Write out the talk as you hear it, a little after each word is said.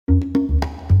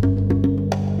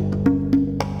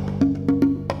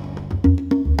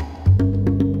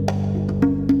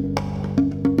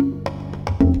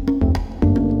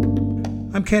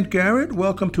Kent Garrett.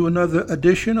 Welcome to another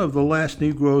edition of The Last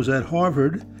Negroes at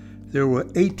Harvard. There were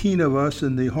 18 of us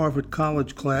in the Harvard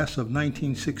College class of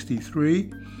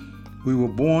 1963. We were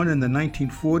born in the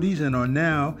 1940s and are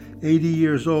now 80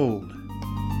 years old.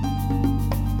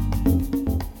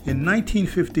 In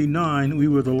 1959, we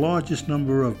were the largest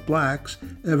number of blacks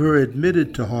ever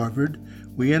admitted to Harvard.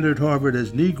 We entered Harvard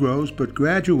as Negroes, but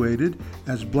graduated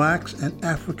as blacks and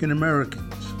African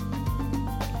Americans.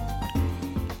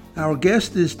 Our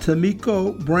guest is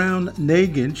Tomiko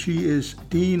Brown-Nagin. She is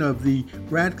Dean of the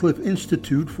Radcliffe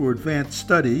Institute for Advanced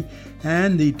Study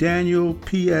and the Daniel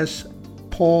P.S.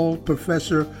 Paul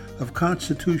Professor of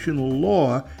Constitutional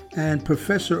Law and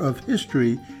Professor of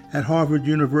History at Harvard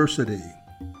University.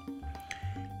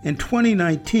 In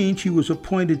 2019, she was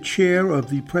appointed chair of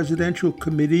the Presidential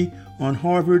Committee on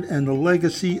Harvard and the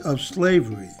Legacy of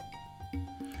Slavery.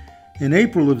 In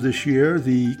April of this year,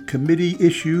 the committee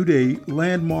issued a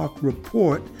landmark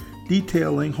report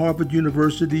detailing Harvard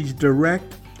University's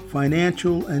direct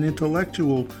financial and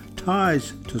intellectual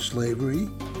ties to slavery.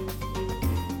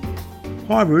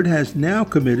 Harvard has now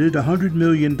committed $100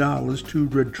 million to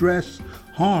redress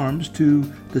harms to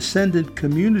descendant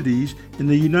communities in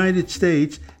the United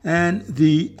States and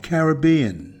the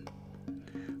Caribbean.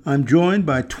 I'm joined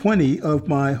by 20 of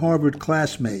my Harvard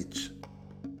classmates.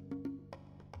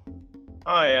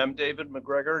 Hi, I'm David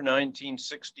McGregor,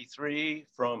 1963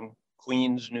 from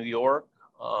Queens, New York.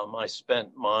 I spent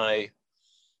my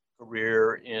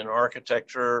career in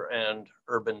architecture and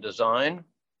urban design,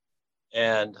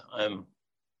 and I'm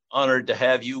honored to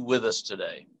have you with us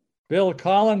today. Bill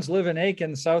Collins, live in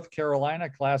Aiken, South Carolina,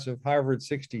 class of Harvard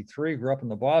 63, grew up in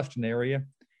the Boston area.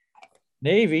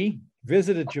 Navy,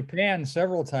 visited Japan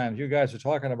several times. You guys are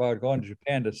talking about going to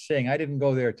Japan to sing. I didn't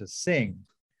go there to sing,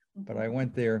 but I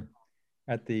went there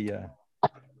at the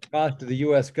cost of the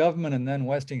U.S. government and then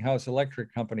Westinghouse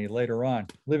Electric Company later on.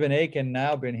 Live in Aiken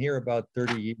now, been here about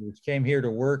 30 years. Came here to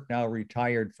work, now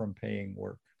retired from paying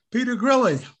work. Peter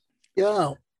Grilli.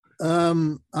 Yeah,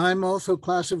 I'm also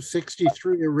class of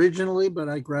 63 originally, but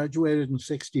I graduated in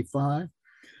 65.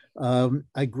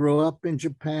 I grew up in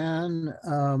Japan,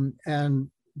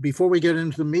 and before we get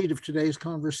into the meat of today's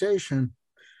conversation,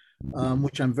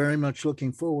 which I'm very much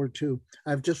looking forward to, I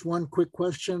have just one quick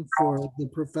question for the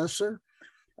professor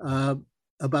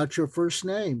about your first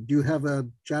name. Do you have a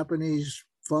Japanese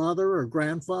father or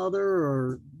grandfather,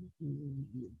 or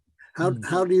how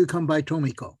do you come by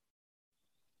Tomiko?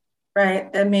 Right,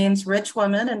 it means rich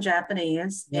woman in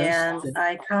Japanese, Yes. and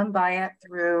I come by it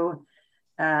through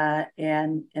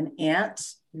an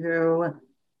aunt who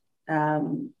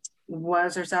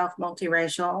was herself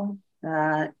multiracial,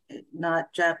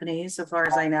 not Japanese so far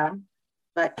as I know,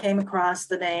 but came across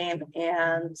the name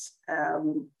and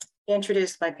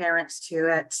introduced my parents to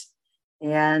it,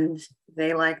 and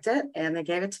they liked it and they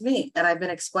gave it to me, and I've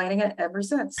been explaining it ever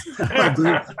since.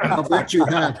 I'll bet you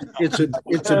have.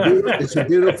 It's a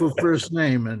beautiful first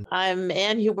name. And I'm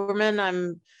Ann Huberman.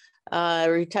 I'm a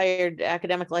retired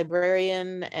academic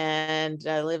librarian, and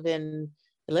I live in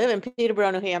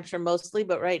Peterborough, New Hampshire mostly,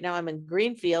 but right now I'm in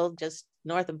Greenfield, just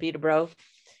north of Peterborough,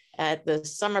 at the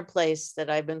summer place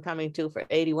that I've been coming to for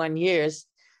 81 years,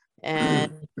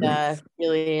 and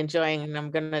really enjoying, and I'm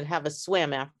going to have a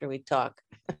swim after we talk.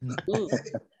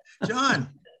 John.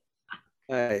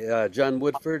 Hi, John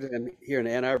Woodford. I'm here in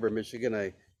Ann Arbor,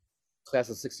 Michigan. Class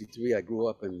of 63. I grew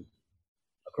up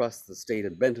across the state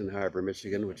in Benton Harbor,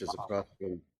 Michigan, which is across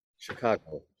from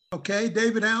Chicago. Okay,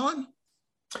 David Allen.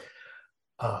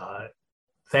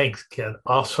 Thanks, Ken.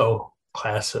 Also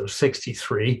class of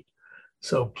 63.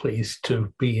 So pleased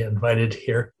to be invited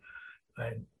here.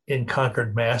 I'm in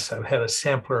Concord, Mass. I've had a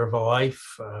sampler of a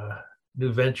life,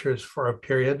 new ventures for a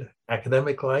period,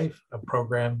 academic life, a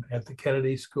program at the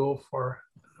Kennedy School for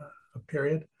a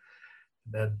period,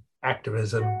 and then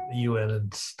activism, the UN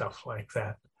and stuff like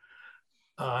that.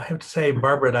 I have to say,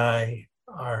 Barbara and I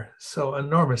are so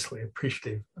enormously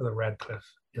appreciative of the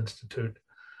Radcliffe Institute.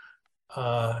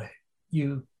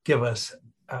 You give us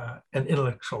an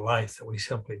intellectual life that we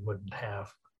simply wouldn't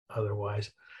have otherwise.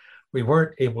 We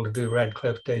weren't able to do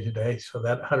Radcliffe Day today, so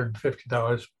that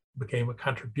 $150 became a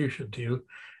contribution to you.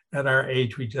 At our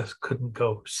age, we just couldn't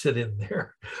go sit in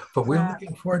there, but we're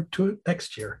looking forward to it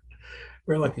next year.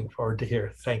 We're looking forward to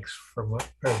here. Thanks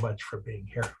very much for being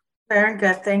here. Very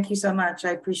good. Thank you so much.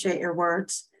 I appreciate your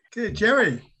words. Okay,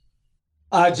 Jerry.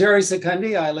 Jerry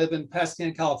Secundi. I live in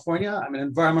Pasadena, California. I'm an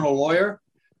environmental lawyer.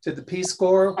 Did the Peace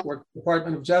Corps, worked for the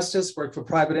Department of Justice, worked for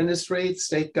private industry,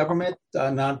 state government,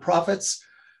 nonprofits.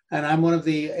 And I'm one of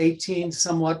the 18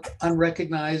 somewhat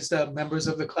unrecognized members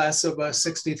of the class of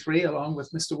 63, along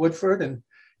with Mr. Woodford and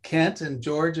Kent and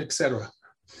George, et cetera.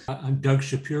 I'm Doug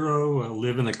Shapiro. I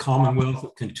live in the Commonwealth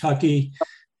of Kentucky.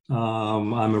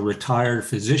 I'm a retired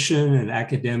physician and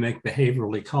academic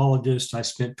behavioral ecologist. I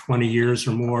spent 20 years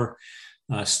or more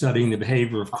studying the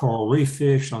behavior of coral reef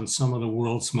fish on some of the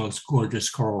world's most gorgeous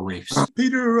coral reefs.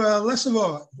 Peter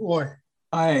Lesavoy.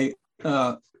 Hi,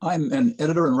 I'm an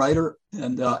editor and writer,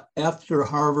 and after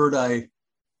Harvard, I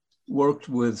worked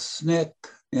with SNCC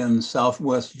in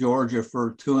Southwest Georgia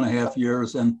for 2.5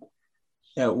 years, and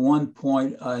at one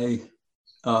point I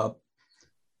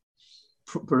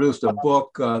produced a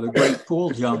book, The Great Pool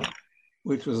Jump,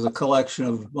 which was a collection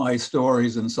of my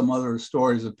stories and some other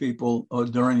stories of people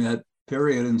during that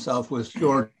period in Southwest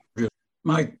Georgia.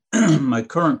 My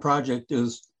current project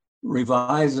is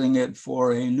revising it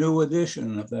for a new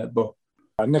edition of that book.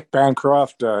 Nick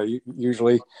Bancroft,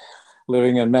 usually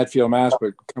living in Medfield, Mass,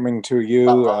 but coming to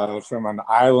you from an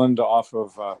island off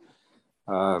of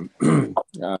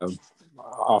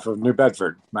New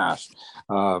Bedford, Mass.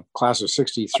 Class of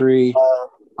 '63,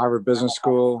 Harvard Business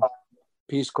School,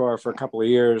 Peace Corps for a couple of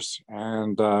years,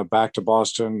 and back to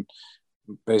Boston,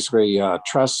 basically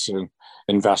trusts and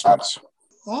investments.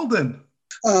 Alden.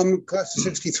 Class of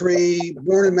 '63,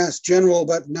 born in Mass General,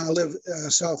 but now live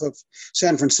south of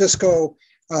San Francisco.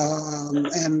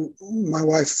 And my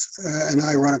wife and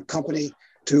I run a company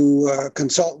to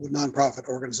consult with nonprofit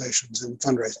organizations and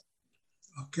fundraising.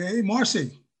 Okay,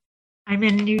 Marcy. I'm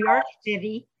in New York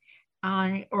City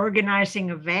organizing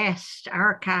a vast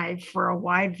archive for a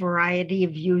wide variety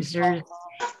of users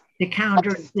to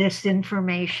counter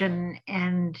disinformation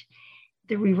and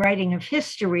the rewriting of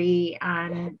history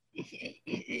on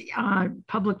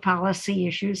public policy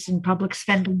issues and public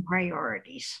spending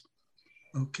priorities.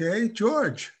 Okay,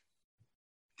 George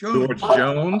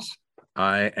Jones.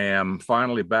 I am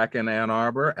finally back in Ann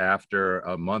Arbor after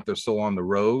a month or so on the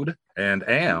road, and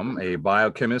am a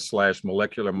biochemist /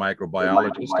 molecular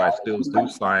microbiologist. I still do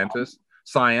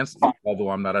science, although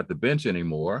I'm not at the bench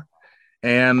anymore.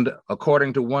 And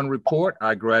according to one report,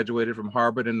 I graduated from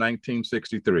Harvard in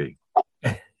 1963.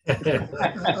 Okay.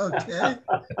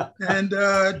 And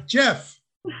Jeff.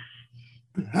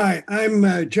 Hi,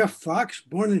 I'm Jeff Fox,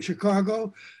 born in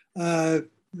Chicago,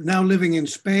 now living in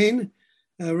Spain.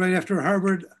 Right after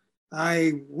Harvard,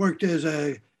 I worked as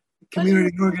a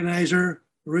community organizer,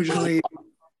 originally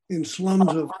in slums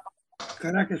of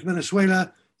Caracas,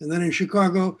 Venezuela, and then in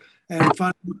Chicago, and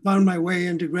found my way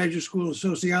into graduate school as a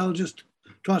sociologist,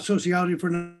 taught sociology for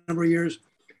a number of years,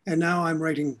 and now I'm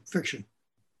writing fiction.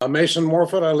 Mason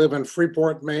Morfitt. I live in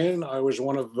Freeport, Maine. I was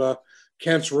one of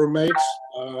Kent's roommates,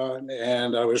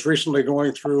 and I was recently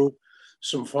going through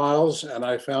some files, and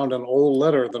I found an old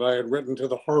letter that I had written to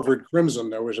the Harvard Crimson.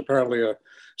 There was apparently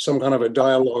some kind of a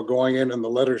dialogue going in the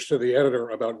letters to the editor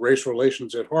about race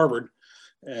relations at Harvard,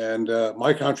 and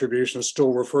my contribution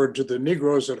still referred to the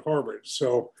Negroes at Harvard.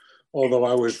 So although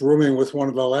I was rooming with one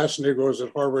of the last Negroes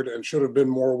at Harvard and should have been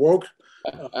more woke,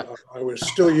 I was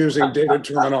still using dated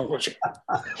terminology.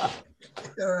 All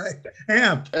right.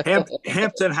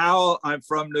 Hampton Howell. I'm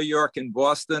from New York and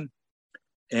Boston.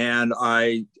 And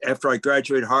after I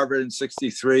graduated Harvard in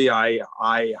 '63, I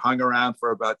hung around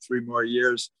for about 3 more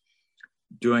years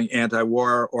doing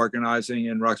anti-war organizing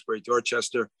in Roxbury,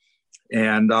 Dorchester.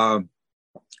 And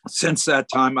since that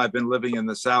time, I've been living in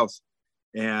the South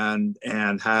and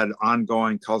had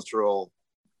ongoing cultural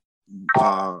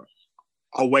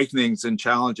awakenings and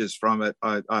challenges from it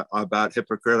about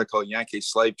hypocritical Yankee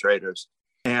slave traders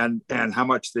and how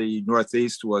much the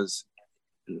Northeast was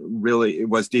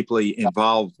deeply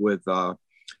involved with the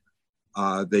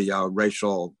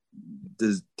racial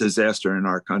disaster in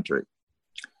our country.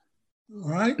 All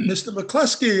right, Mr.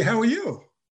 McCluskey, how are you?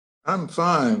 I'm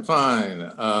fine.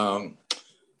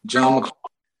 John McCluskey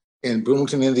in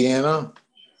Bloomington, Indiana,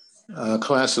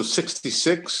 class of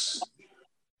 '66.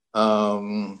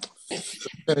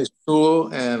 Finished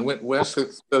school and went west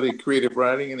to study creative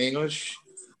writing and English.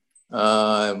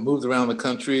 Moved around the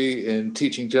country in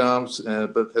teaching jobs,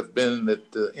 but have been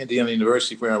at Indiana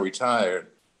University where I retired.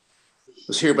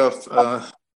 Was here about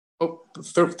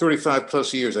 35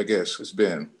 plus years, I guess it's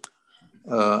been.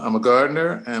 I'm a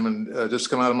gardener. I'm just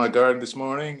come out of my garden this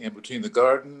morning, and between the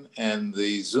garden and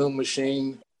the Zoom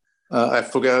machine, I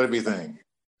forgot everything.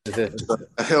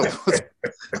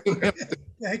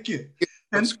 Thank you.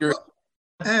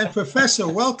 And Professor,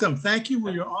 welcome. Thank you.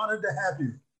 We're honored to have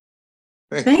you.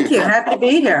 Thank you. Happy to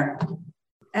be here.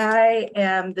 I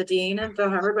am the Dean of the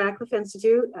Harvard Radcliffe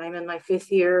Institute. I'm in my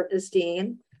 5th year as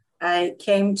Dean. I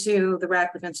came to the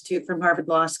Radcliffe Institute from Harvard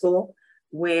Law School,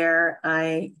 where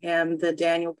I am the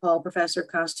Daniel Paul Professor of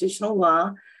Constitutional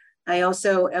Law. I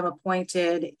also am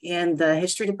appointed in the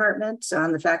History Department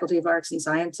on the Faculty of Arts and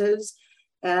Sciences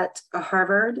at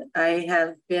Harvard. I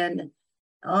have been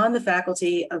on the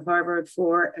faculty of Harvard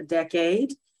for a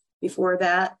decade. Before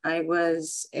that, I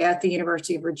was at the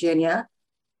University of Virginia,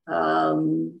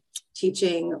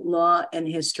 teaching law and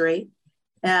history.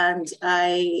 And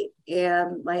my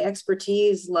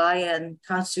expertise lie in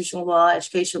constitutional law,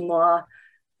 education law,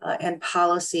 and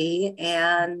policy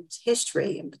and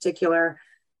history, in particular,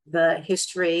 the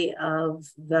history of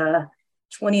the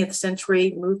 20th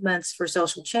century movements for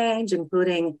social change,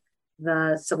 including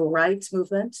the civil rights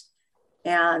movement.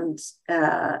 And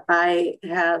I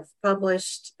have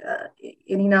published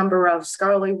any number of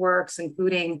scholarly works,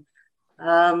 including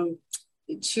 2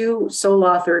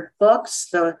 sole-authored books.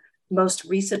 The most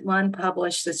recent one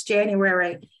published this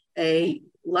January, A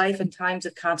Life and Times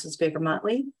of Constance Baker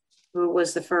Motley, who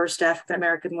was the first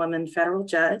African-American woman federal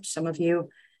judge. Some of you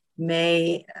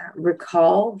may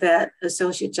recall that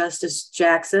Associate Justice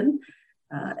Jackson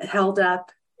held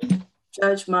up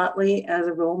Judge Motley as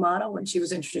a role model when she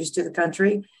was introduced to the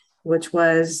country, which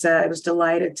was, I was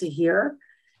delighted to hear.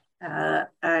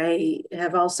 I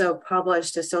have also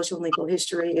published a social and legal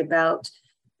history about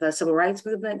the civil rights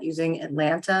movement, using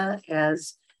Atlanta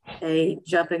as a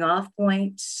jumping off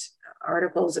point,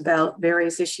 articles about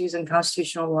various issues in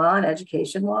constitutional law and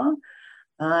education law.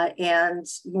 And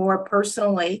more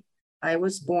personally, I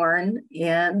was born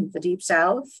in the Deep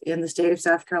South in the state of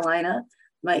South Carolina.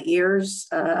 My ears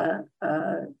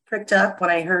pricked up when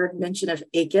I heard mention of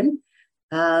Aiken.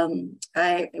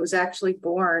 I was actually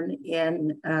born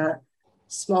in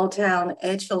small town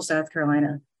Edgefield, South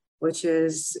Carolina, which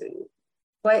is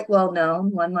quite well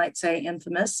known, one might say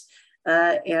infamous,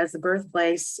 as the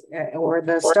birthplace or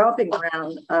the stomping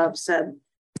ground of some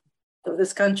of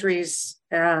this country's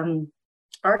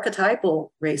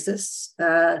archetypal racists.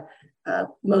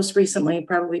 Most recently,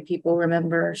 probably people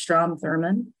remember Strom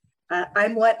Thurmond.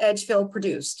 I'm what Edgefield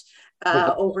produced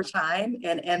over time,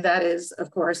 and that is, of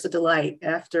course, a delight.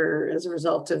 As a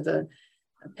result of the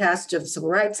passage of the Civil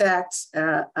Rights Act,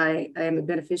 I am a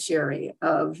beneficiary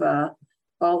of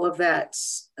all of that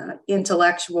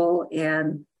intellectual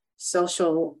and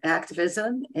social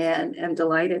activism, and am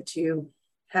delighted to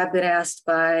have been asked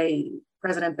by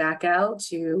President Bacow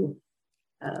to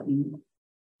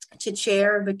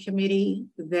chair the committee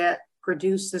that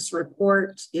produced this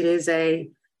report. It is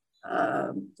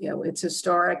it's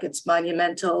historic, it's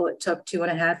monumental. It took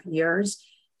 2.5 years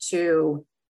to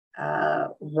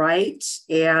write,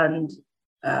 and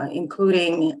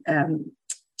including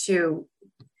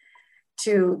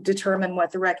to determine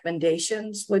what the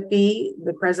recommendations would be.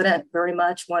 The president very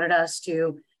much wanted us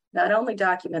to not only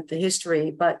document the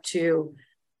history, but to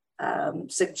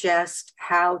suggest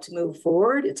how to move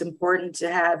forward. It's important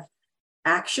to have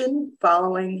action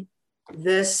following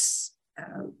this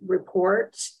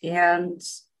report, and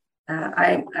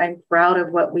I'm proud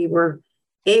of what we were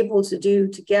able to do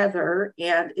together.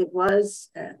 And it was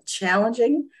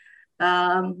challenging,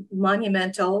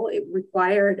 monumental. It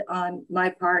required, on my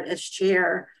part as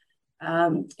chair,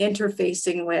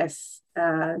 interfacing with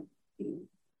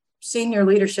senior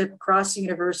leadership across the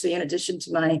university, in addition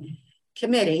to my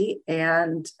committee.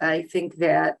 And I think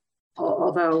that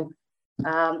although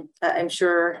I'm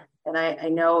sure, and I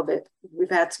know that we've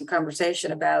had some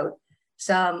conversation about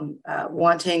some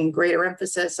wanting greater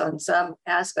emphasis on some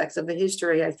aspects of the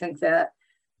history, I think that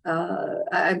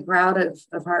I'm proud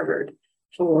of Harvard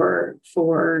for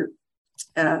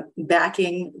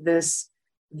backing this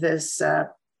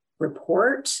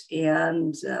report,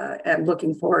 and I'm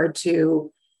looking forward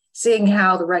to seeing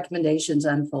how the recommendations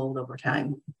unfold over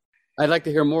time. I'd like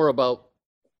to hear more about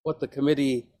what the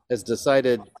committee has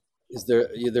decided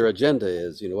their agenda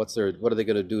is. What are they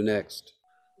going to do next?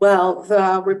 Well,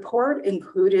 the report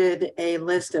included a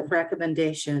list of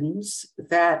recommendations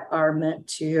that are meant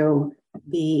to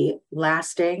be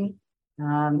lasting,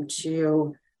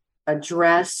 to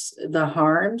address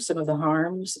some of the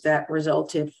harms that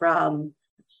resulted from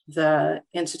the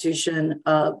institution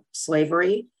of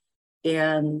slavery.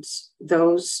 And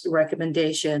those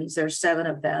recommendations, there's 7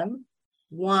 of them.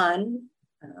 One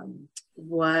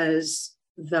was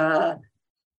the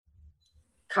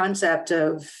concept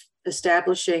of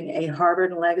establishing a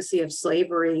Harvard Legacy of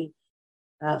Slavery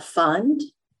fund,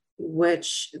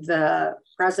 which the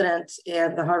president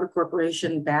and the Harvard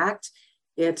Corporation backed.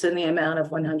 It's in the amount of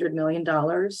 $100 million,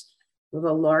 the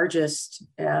largest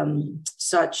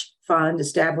such fund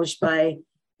established by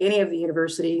any of the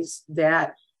universities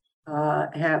that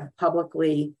have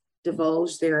publicly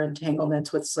divulged their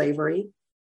entanglements with slavery.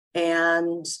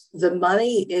 And the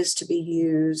money is to be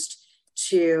used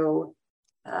to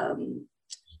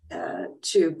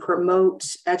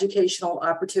promote educational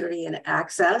opportunity and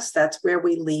access. That's where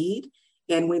we lead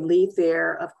And we lead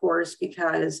there, of course,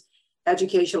 because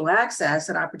educational access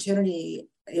and opportunity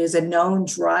is a known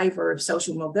driver of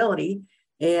social mobility.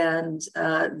 And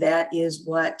that is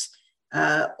what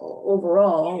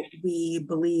overall we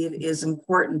believe is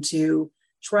important to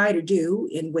try to do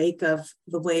in wake of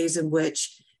the ways in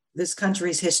which this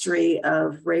country's history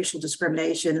of racial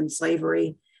discrimination and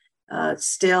slavery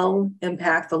still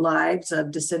impact the lives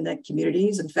of descendant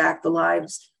communities. In fact, the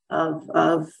lives of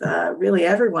really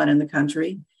everyone in the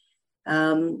country.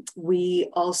 We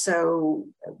also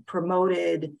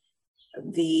promoted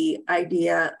the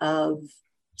idea of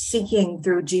seeking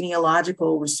through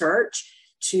genealogical research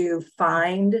to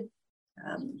find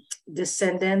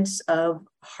descendants of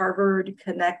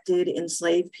Harvard-connected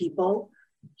enslaved people.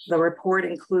 The report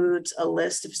includes a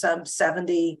list of some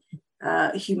 70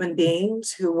 human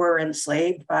beings who were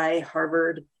enslaved by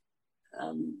Harvard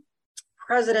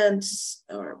presidents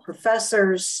or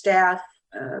professors, staff,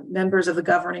 members of the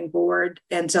governing board,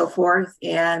 and so forth.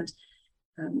 And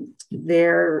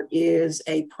there is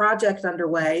a project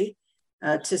underway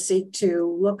to seek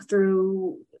to look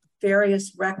through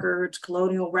various records,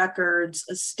 colonial records,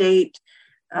 estate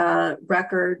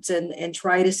records, and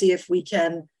try to see if we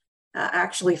can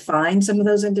actually find some of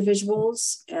those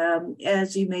individuals.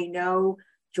 As you may know,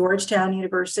 Georgetown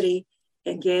University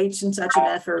engaged in such an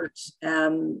effort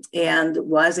and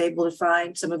was able to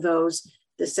find some of those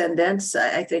descendants.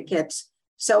 I think it's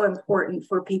so important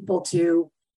for people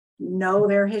to know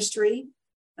their history.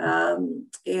 And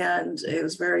it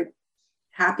was very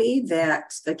happy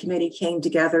that the committee came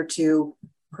together to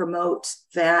promote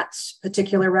that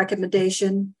particular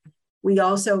recommendation. We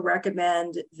also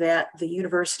recommend that the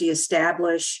university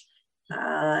establish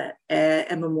a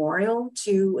memorial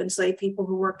to enslaved people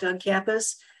who worked on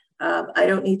campus. I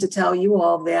don't need to tell you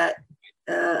all that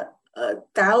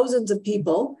thousands of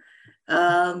people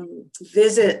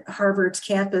visit Harvard's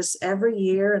campus every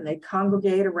year, and they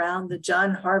congregate around the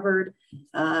John Harvard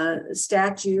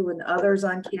statue and others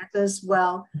on campus.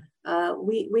 Well,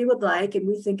 we would like, and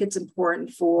we think it's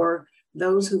important for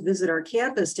those who visit our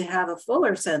campus to have a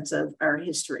fuller sense of our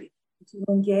history, to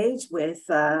engage with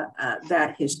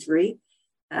that history.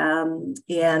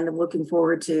 And looking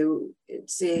forward to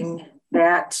seeing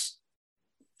that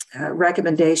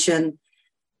recommendation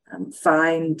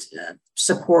find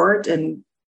support and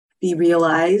be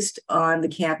realized on the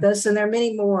campus. And there are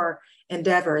many more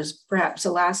endeavors. Perhaps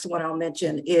the last one I'll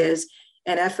mention is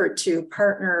an effort to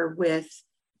partner with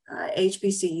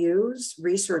HBCUs,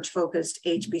 research-focused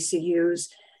HBCUs,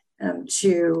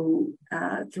 to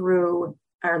through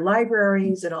our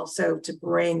libraries, and also to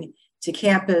bring to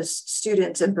campus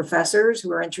students and professors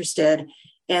who are interested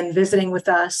in visiting with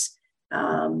us,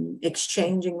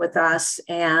 exchanging with us.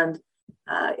 And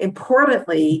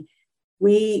importantly,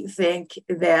 we think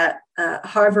that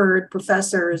Harvard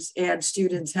professors and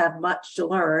students have much to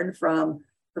learn from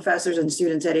professors and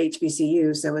students at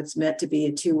HBCU. So it's meant to be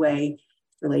a two-way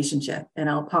relationship. And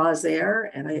I'll pause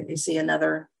there, and I see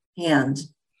another hand.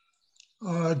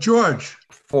 George.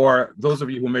 For those of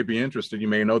you who may be interested, you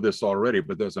may know this already,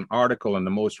 but there's an article in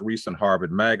the most recent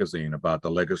Harvard magazine about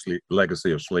the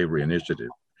Legacy of Slavery Initiative.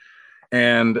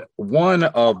 And one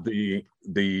of the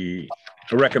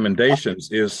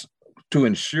recommendations is to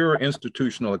ensure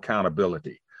institutional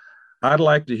accountability. I'd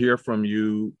like to hear from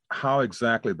you how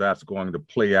exactly that's going to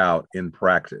play out in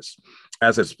practice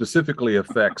as it specifically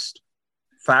affects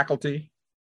faculty,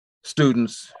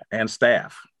 students, and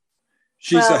staff.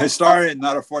 She's a historian,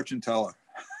 not a fortune teller.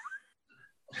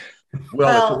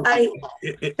 Well,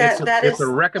 it's a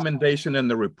recommendation in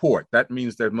the report. That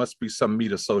means there must be some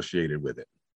meat associated with it.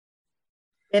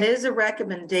 It is a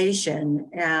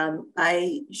recommendation.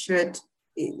 I should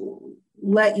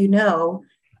let you know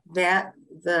that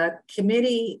the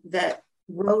committee that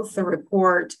wrote the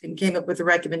report and came up with the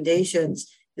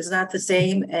recommendations is not the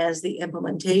same as the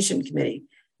implementation committee,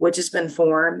 which has been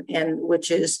formed and which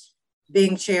is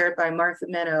being chaired by Martha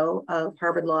Minow of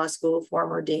Harvard Law School,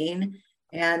 former dean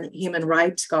and human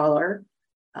rights scholar.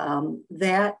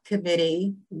 That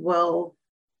committee will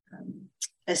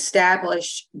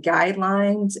establish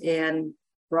guidelines and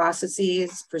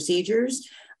procedures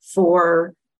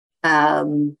for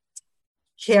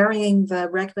carrying the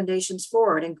recommendations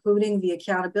forward, including the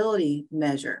accountability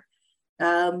measure.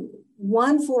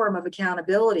 One form of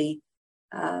accountability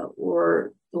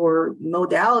or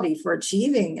modality for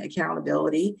achieving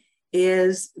accountability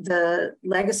is the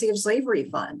Legacy of Slavery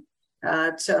Fund.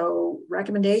 So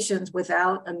recommendations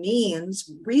without a means,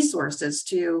 resources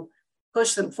to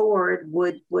push them forward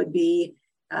would be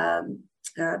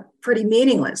pretty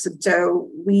meaningless. And so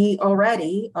we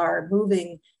already are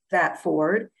moving that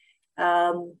forward.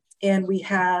 And we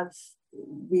have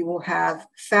we will have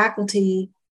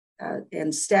faculty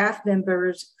and staff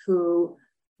members who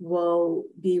will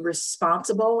be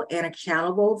responsible and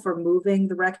accountable for moving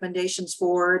the recommendations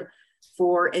forward,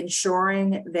 for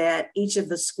ensuring that each of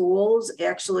the schools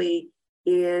actually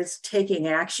is taking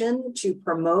action to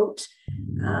promote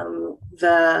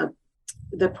the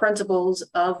principles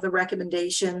of the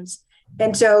recommendations.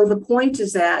 And so the point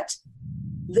is that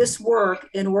this work,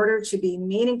 in order to be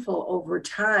meaningful over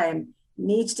time,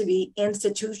 needs to be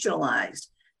institutionalized.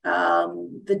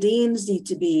 The deans need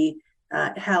to be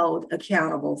held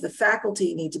accountable. The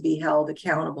faculty need to be held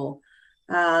accountable,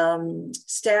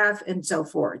 staff and so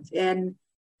forth. And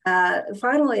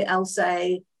finally, I'll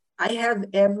say, I have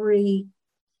every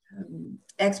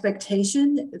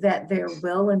expectation that there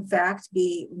will in fact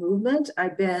be movement.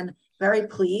 I've been very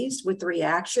pleased with the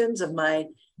reactions of my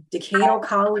decanal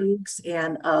colleagues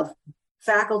and of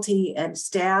faculty and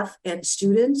staff and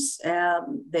students.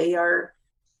 They are,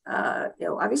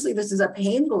 obviously this is a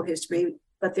painful history,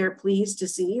 but they're pleased to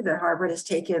see that Harvard has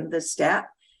taken this step.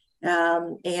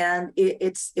 And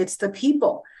it's the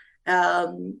people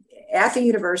at the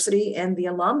university and the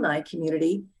alumni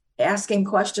community asking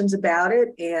questions about it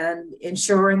and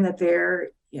ensuring that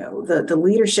the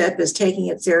leadership is taking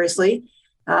it seriously,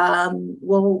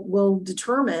 will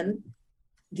determine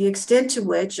the extent to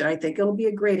which, and I think it'll be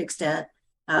a great extent,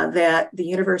 that the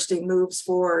university moves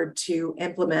forward to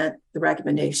implement the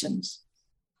recommendations.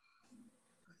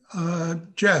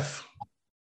 Jeff.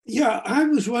 Yeah, I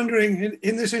was wondering,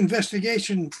 in this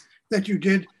investigation that you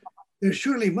did, there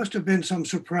surely must have been some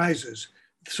surprises,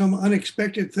 some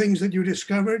unexpected things that you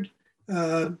discovered.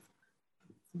 And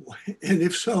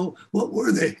if so, what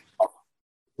were they?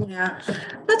 Yeah,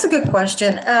 that's a good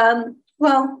question.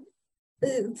 Well,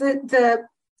 the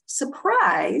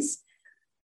surprise,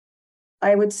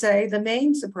 I would say the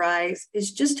main surprise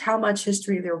is just how much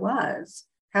history there was,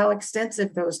 how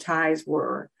extensive those ties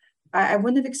were. I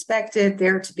wouldn't have expected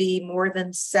there to be more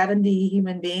than 70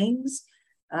 human beings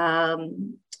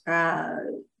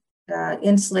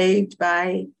enslaved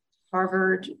by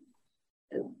Harvard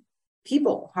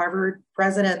people, Harvard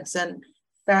presidents and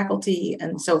faculty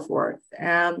and so forth.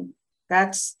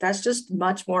 That's just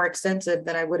much more extensive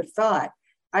than I would have thought.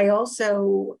 I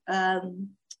also,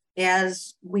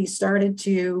 as we started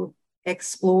to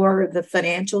explore the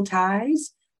financial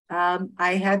ties,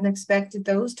 I hadn't expected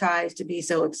those ties to be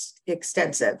so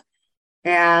extensive.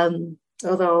 And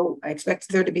although I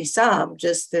expected there to be some,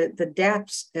 just the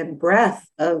depth and breadth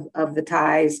of the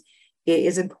ties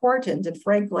is important. And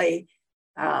frankly,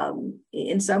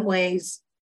 in some ways,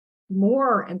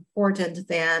 more important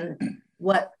than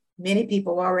what many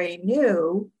people already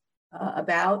knew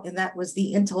about, and that was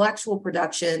the intellectual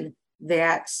production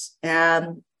that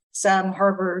some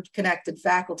Harvard-connected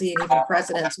faculty and even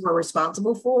presidents were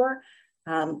responsible for,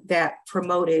 that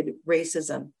promoted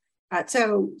racism.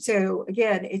 So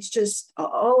again, it's just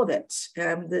all of it.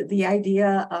 The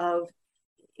idea of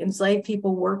enslaved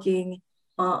people working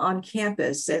on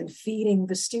campus and feeding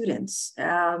the students,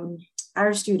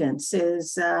 our students,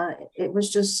 it was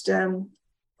just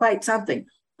quite something.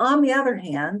 On the other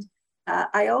hand,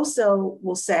 I also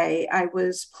will say I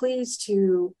was pleased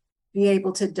to be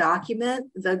able to document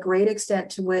the great extent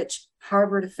to which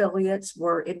Harvard affiliates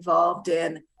were involved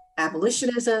in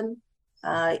abolitionism,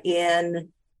 in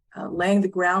laying the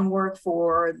groundwork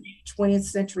for 20th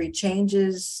century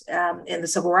changes in the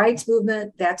civil rights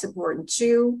movement. That's important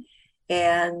too.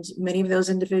 And many of those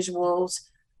individuals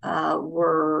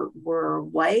were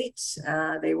white,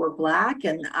 they were Black.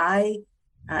 And I,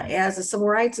 as a civil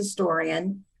rights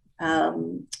historian,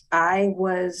 I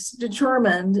was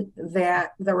determined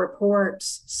that the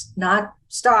reports not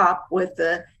stop with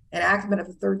the enactment of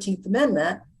the 13th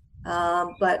Amendment,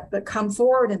 but come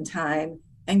forward in time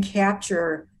and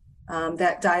capture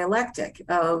that dialectic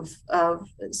of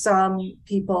some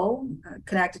people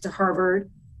connected to Harvard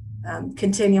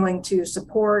continuing to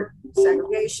support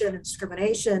segregation and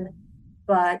discrimination,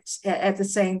 but at the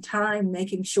same time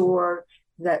making sure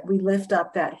that we lift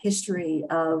up that history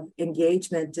of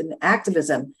engagement and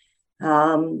activism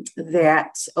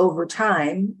that over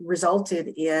time resulted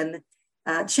in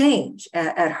change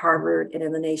at Harvard and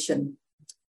in the nation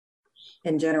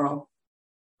in general.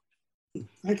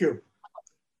 Thank you.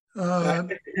 I'd like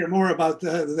to hear more about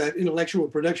that intellectual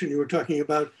production you were talking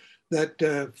about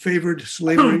that favored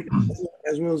slavery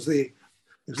as well as the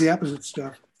opposite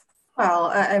stuff.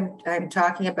 Well, I'm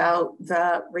talking about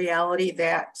the reality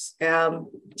that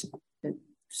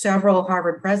several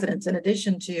Harvard presidents, in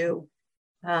addition to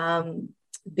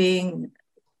being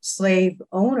slave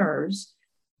owners,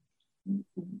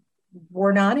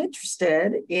 were not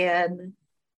interested in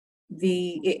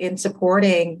in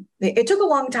supporting. It took a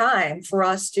long time for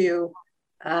us to,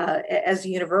 as a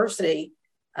university,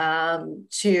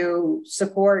 to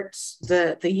support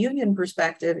the Union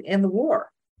perspective in the war.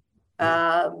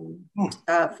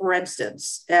 For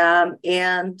instance,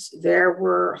 and there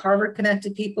were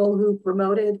Harvard-connected people who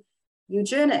promoted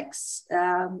eugenics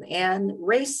and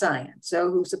race science,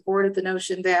 so who supported the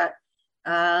notion that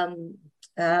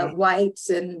whites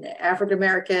and African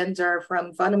Americans are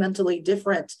from fundamentally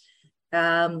different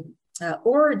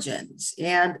origins.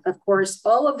 And of course,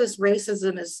 all of this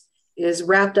racism is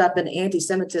wrapped up in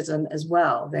anti-Semitism as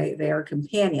well. They are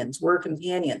companions, we're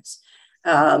companions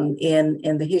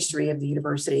in the history of the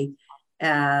university.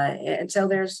 And so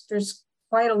there's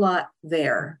quite a lot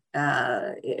there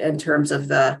in terms of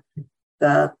the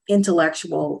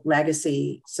intellectual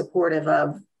legacy supportive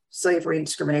of slavery and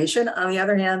discrimination. On the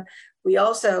other hand, we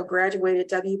also graduated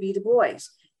W.B. Du Bois,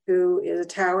 who is a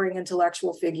towering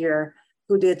intellectual figure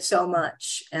who did so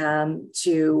much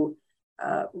to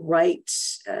write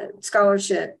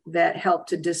scholarship that helped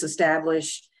to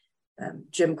disestablish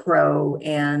Jim Crow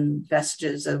and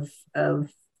vestiges of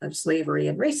slavery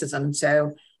and racism. And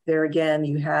so there again,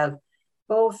 you have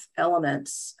both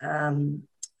elements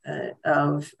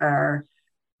of our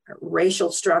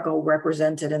racial struggle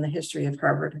represented in the history of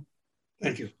Harvard.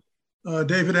 Thank you.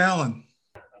 David Allen.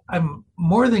 I'm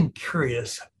more than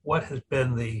curious what has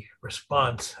been the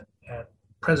response at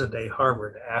present-day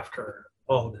Harvard after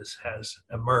all this has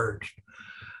emerged.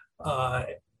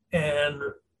 And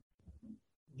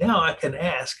now I can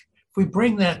ask, if we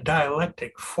bring that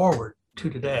dialectic forward to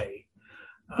today,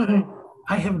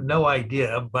 I have no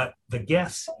idea, but the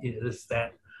guess is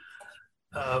that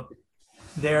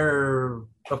there,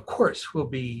 of course, will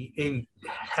be a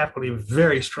happily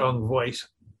very strong voice,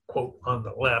 quote, on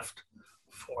the left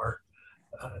for,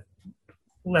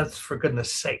 let's, for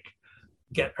goodness sake,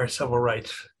 get our civil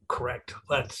rights correct.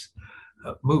 Let's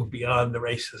move beyond the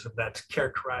racism that's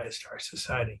characterized our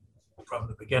society from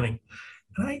the beginning.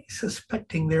 And I'm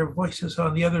suspecting there are voices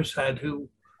on the other side who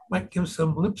might give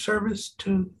some lip service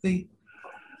to the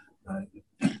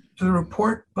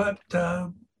report, but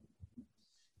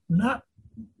not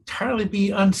entirely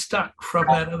be unstuck from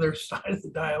that other side of the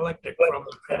dialectic from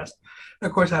the past. And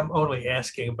of course, I'm only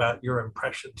asking about your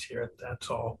impressions here, that's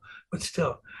all. But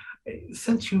still,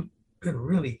 since you've been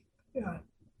really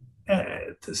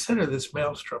at the center of this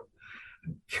maelstrom,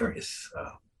 I'm curious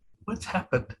what's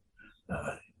happened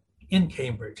in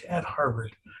Cambridge, at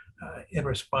Harvard, in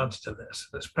response to this,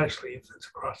 especially if it's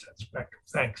across that spectrum.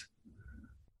 Thanks.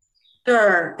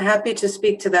 Sure, happy to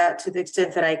speak to that to the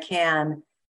extent that I can.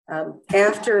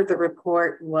 After the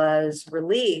report was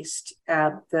released,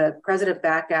 the president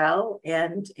back out,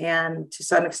 and to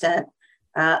some extent,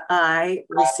 I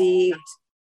received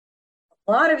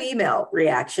a lot of email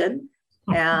reaction,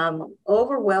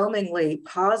 overwhelmingly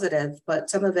positive, but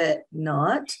some of it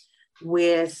not,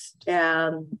 with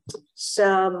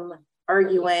some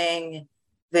arguing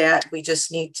that we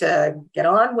just need to get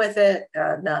on with it,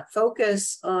 not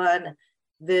focus on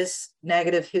this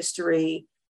negative history.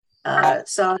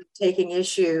 Some taking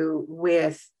issue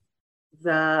with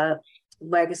the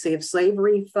legacy of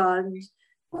slavery fund,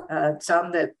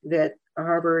 some that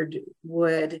Harvard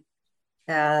would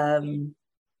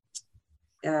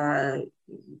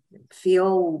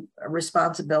feel a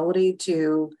responsibility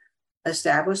to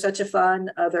establish such a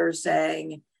fund. Others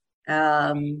saying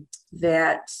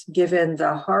that given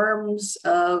the harms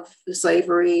of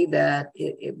slavery, that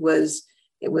it was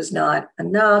not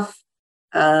enough.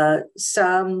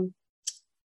 Some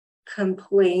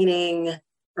complaining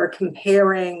or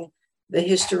comparing the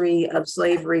history of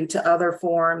slavery to other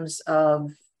forms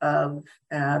of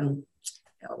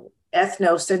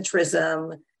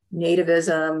ethnocentrism,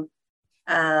 nativism.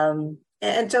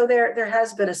 And so there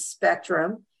has been a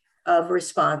spectrum of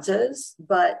responses,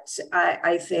 but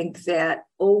I think that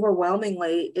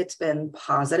overwhelmingly it's been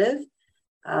positive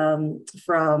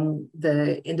from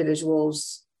the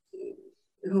individuals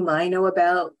whom I know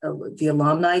about, the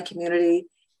alumni community,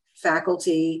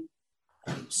 faculty,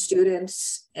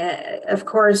 students. Of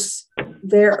course,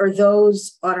 there are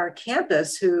those on our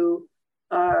campus who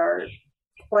are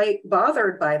quite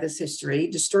bothered by this history,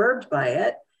 disturbed by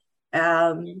it.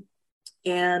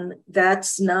 And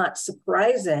that's not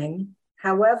surprising.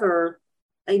 However,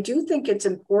 I do think it's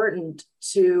important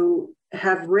to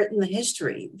have written the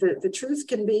history. The truth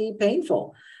can be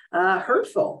painful,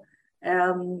 hurtful.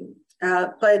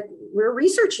 But we're a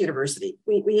research university.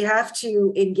 We have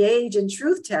to engage in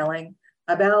truth-telling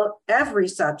about every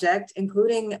subject,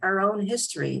 including our own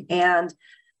history. And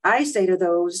I say to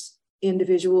those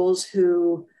individuals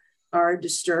who are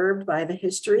disturbed by the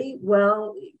history,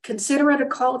 well, consider it a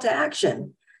call to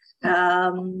action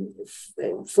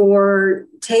for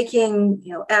taking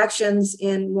actions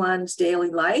in one's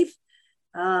daily life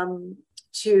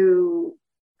to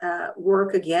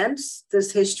work against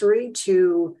this history,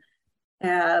 to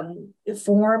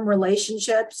form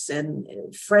relationships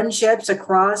and friendships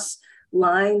across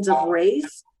lines of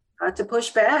race, to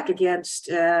push back against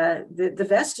the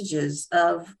vestiges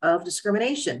of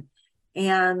discrimination.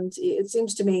 And it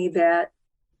seems to me that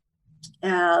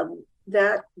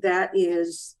that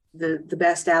is the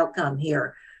best outcome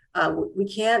here. We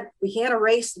can't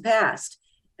erase the past.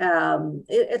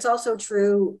 It's also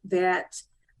true that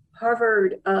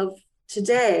Harvard of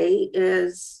today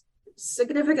is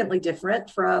significantly different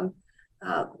from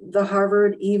the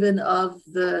Harvard even of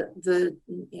the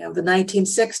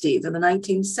 1960s and the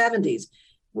 1970s.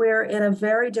 We're in a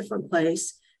very different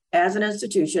place as an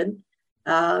institution.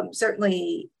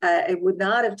 Certainly, I would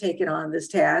not have taken on this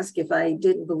task if I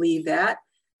didn't believe that.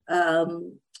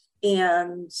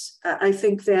 And I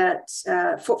think that,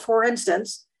 for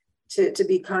instance, to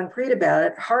be concrete about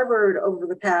it, Harvard over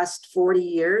the past 40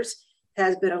 years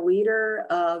has been a leader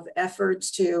of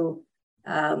efforts to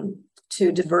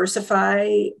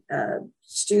diversify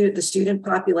the student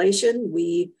population.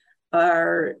 We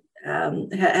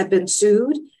have been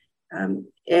sued,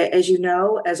 as you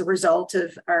know, as a result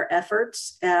of our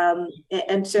efforts.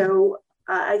 And so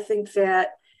I think that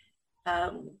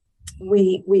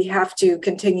we have to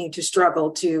continue to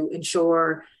struggle to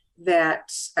ensure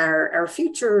that our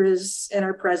future is and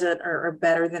our present are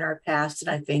better than our past. And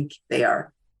I think they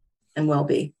are and will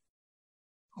be.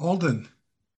 Alden.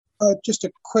 Just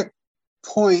a quick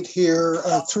point here,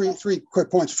 three quick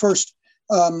points. First,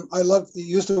 I love you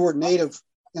used the word native,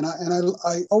 and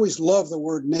I always love the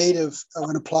word native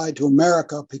when applied to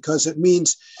America, because it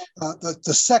means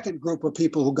the second group of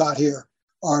people who got here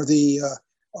are the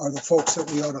folks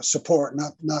that we ought to support,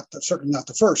 certainly not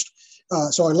the first.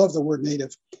 So I love the word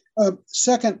native.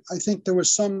 Second, I think there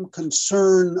was some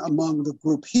concern among the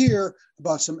group here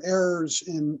about some errors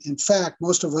in fact.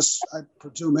 Most of us, I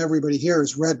presume everybody here,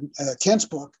 has read Kent's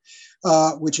book,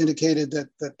 which indicated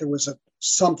that there was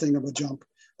something of a jump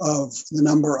of the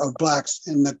number of Blacks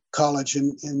in the college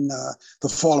in the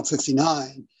fall of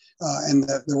 '59, and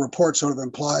the report sort of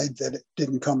implied that it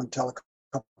didn't come until a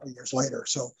couple of years later.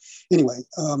 So anyway,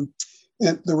 and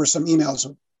there were some emails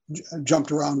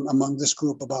jumped around among this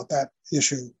group about that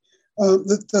issue.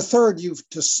 The third you've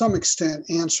to some extent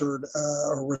answered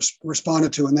or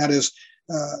responded to, and that is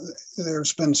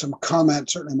there's been some comment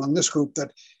certainly among this group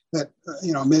that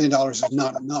 $1 million is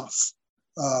not enough.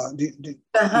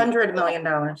 $100 million.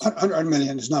 $100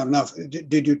 million is not enough.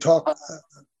 Did you talk?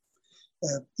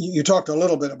 You talked a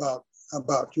little bit about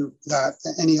that.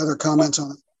 Any other comments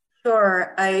on it?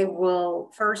 Sure. I will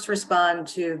first respond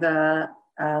to the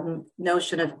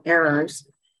notion of errors.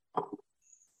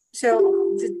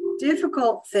 So the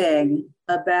difficult thing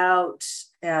about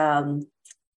the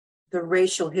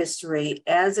racial history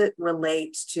as it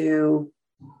relates to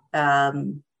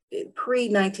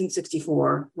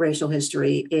pre-1964 racial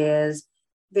history is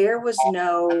there was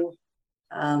no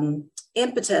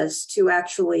impetus to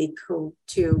actually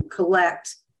to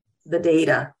collect the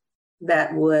data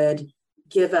that would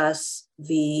give us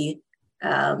the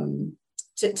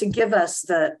to give us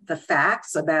the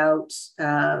facts about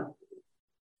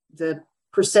the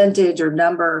percentage or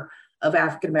number of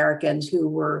African Americans who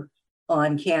were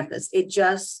on campus. It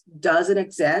just doesn't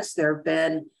exist. There have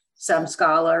been some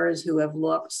scholars who have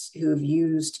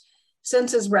used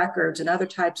census records and other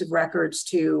types of records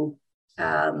to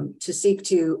seek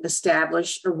to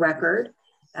establish a record,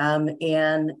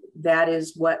 and that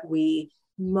is what we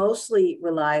mostly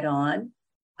relied on.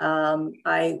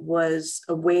 I was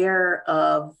aware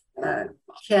of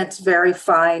Kent's very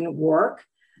fine work.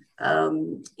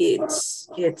 Its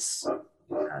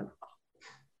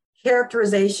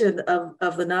characterization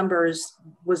of the numbers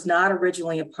was not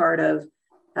originally a part of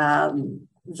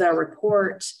the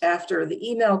report. After the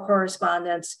email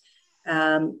correspondence,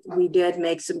 we did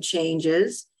make some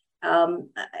changes.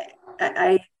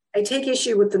 I take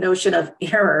issue with the notion of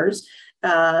errors.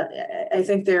 I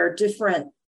think there are different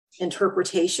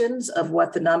interpretations of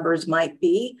what the numbers might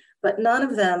be, but none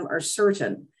of them are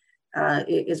certain,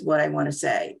 is what I want to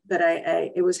say. But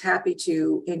I was happy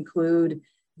to include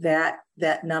that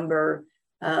number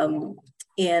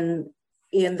in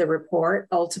the report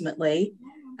ultimately.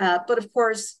 But of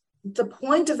course, the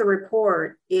point of the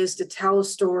report is to tell a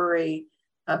story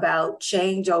about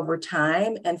change over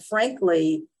time. And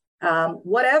frankly,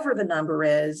 whatever the number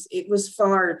is, it was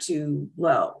far too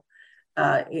low,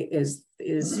 is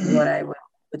what I would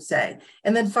would say.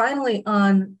 And then finally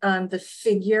on the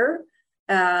figure,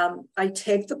 I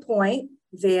take the point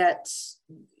that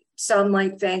some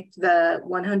might think the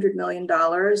 $100 million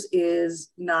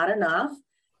is not enough.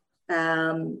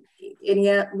 And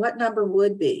yet what number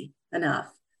would be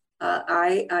enough?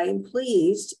 I am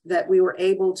pleased that we were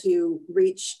able to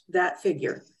reach that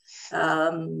figure.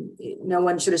 No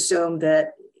one should assume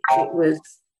that it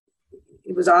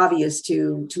was obvious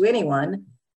to anyone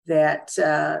that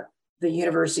the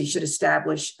university should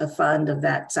establish a fund of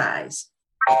that size.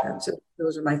 So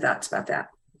those are my thoughts about that.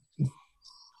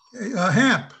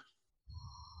 Hamp.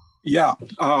 Yeah,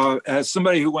 as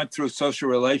somebody who went through social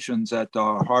relations at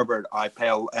Harvard,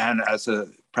 and as a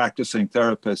practicing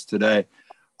therapist today,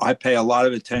 I pay a lot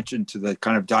of attention to the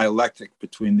kind of dialectic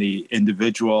between the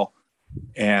individual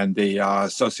and the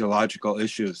sociological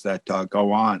issues that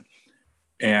go on.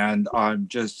 And I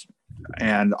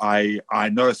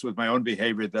noticed with my own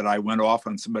behavior that I went off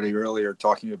on somebody earlier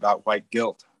talking about white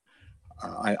guilt.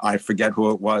 I forget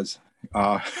who it was.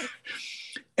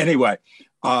 Anyway,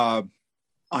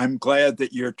 I'm glad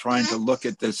that you're trying to look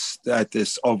at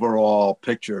this overall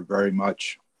picture very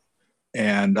much.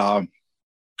 And I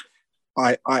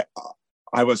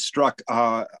was struck.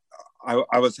 I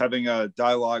was having a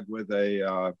dialogue with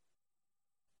a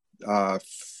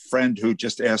friend who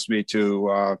just asked me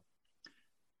to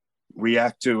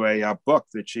react to a book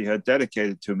that she had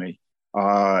dedicated to me,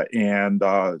 and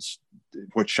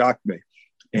which shocked me.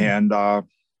 And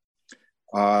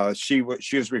she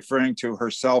was referring to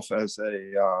herself as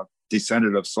a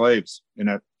descendant of slaves in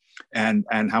it, and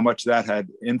how much that had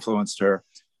influenced her.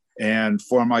 And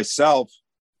for myself,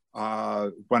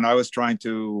 when I was trying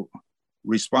to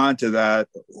respond to that,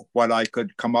 what I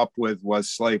could come up with was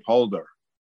slaveholder,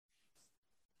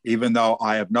 even though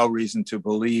I have no reason to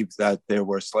believe that there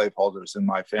were slaveholders in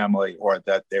my family or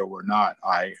that there were not.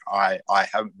 I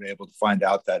haven't been able to find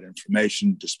out that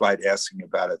information despite asking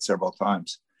about it several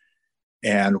times.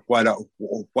 And what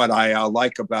I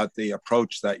like about the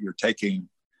approach that you're taking,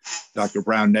 Dr.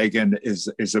 Brown-Nagin,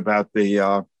 is about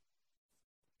the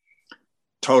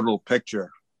total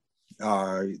picture,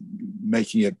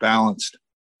 making it balanced.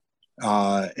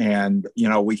 And,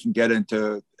 we can get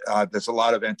into, there's a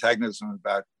lot of antagonism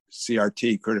about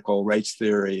CRT, critical race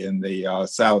theory in the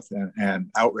South, and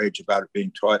outrage about it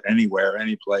being taught anywhere,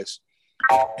 any place.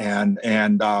 And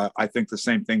I think the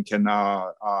same thing can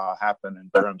happen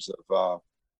in terms of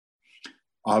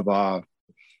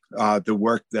the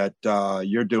work that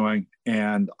you're doing.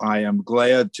 And I am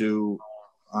glad to,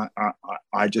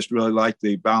 I just really like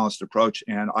the balanced approach.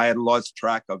 And I had lost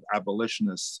track of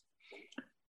abolitionists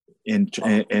in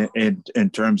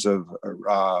terms of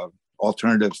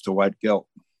alternatives to white guilt,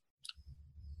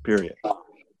 period.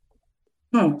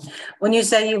 When you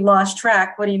say you lost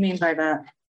track, what do you mean by that?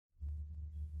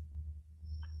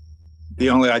 The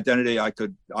only identity I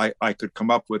could come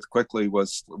up with quickly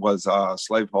was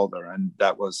slaveholder, and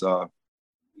that was a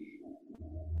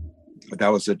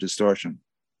distortion.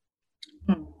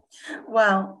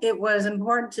 Well, it was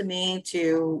important to me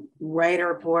to write a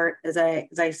report, as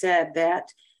I said, that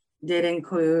did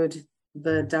include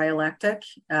the dialectic.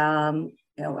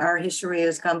 Our history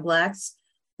is complex.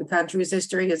 The country's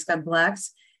history is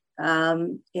complex.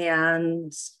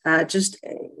 And just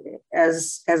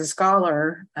as a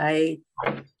scholar, I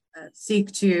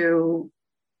seek to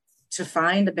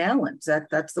find a balance.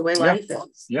 That's the way life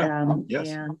is. Yeah. Yes.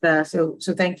 And so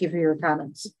thank you for your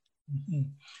comments.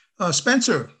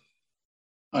 Spencer.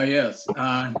 Yes,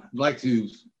 I'd like to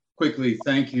quickly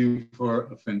thank you for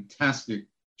a fantastic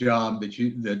job that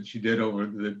you did over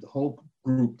the whole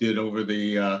group did over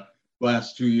the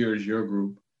last 2 years. Your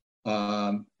group,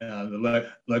 the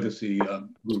legacy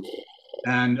group,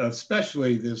 and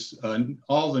especially this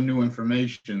all the new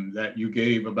information that you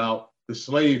gave about the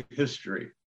slave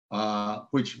history,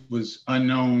 which was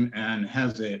unknown and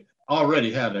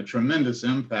already had a tremendous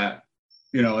impact.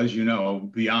 As you know,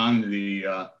 beyond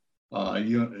the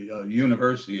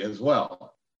university as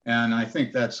well. And I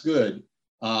think that's good.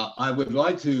 I would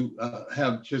like to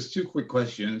have just two quick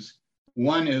questions.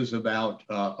 One is about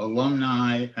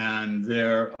alumni and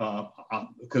their,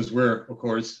 because we're, of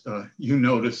course, you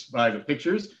noticed by the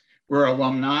pictures, we're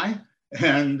alumni,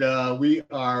 and we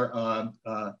are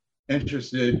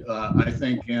interested, I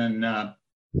think, in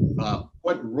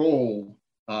what role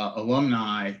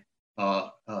alumni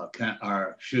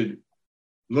should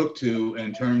look to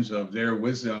in terms of their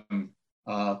wisdom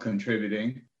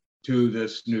contributing to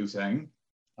this new thing,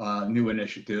 new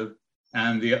initiative.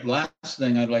 And the last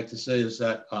thing I'd like to say is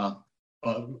that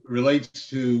relates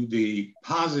to the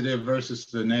positive versus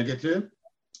the negative,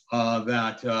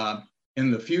 that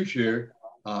in the future,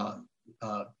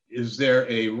 is there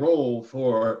a role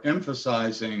for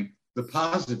emphasizing the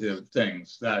positive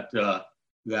things that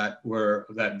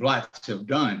Blacks have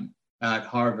done at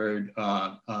Harvard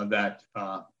that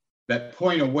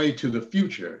point a way to the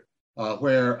future,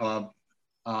 where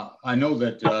I know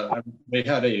that they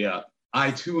had a I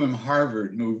too am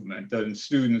Harvard movement and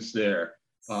students there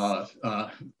 2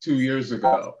 years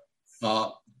ago.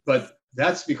 But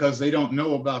that's because they don't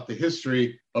know about the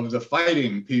history of the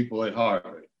fighting people at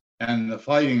Harvard and the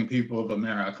fighting people of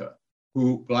America,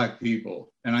 Black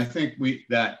people. And I think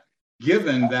that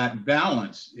given that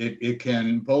balance, it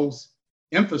can both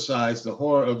emphasize the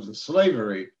horror of the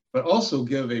slavery, but also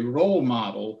give a role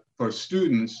model for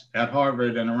students at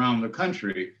Harvard and around the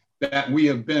country that we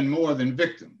have been more than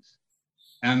victims.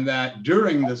 And that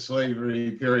during the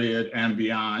slavery period and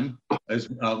beyond, as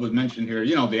was mentioned here,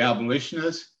 you know, the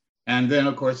abolitionists, and then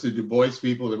of course the Du Bois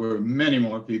people, there were many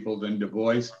more people than Du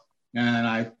Bois.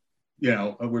 And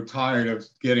we're tired of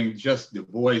getting just Du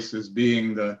Bois as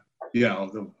being the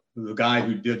guy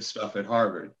who did stuff at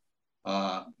Harvard.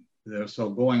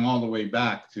 So going all the way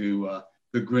back to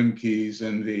the Grimke's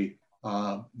and the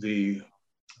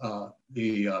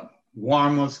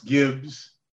Warmoth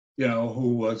Gibbs,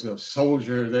 who was a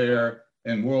soldier there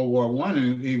in World War I,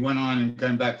 and he went on and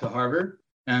came back to Harvard,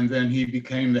 and then he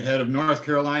became the head of North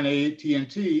Carolina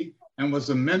AT&T and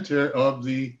was a mentor of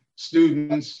the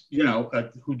students,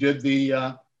 who did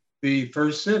the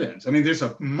first sit-ins. I mean, there's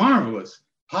a marvelous,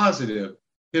 positive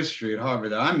history at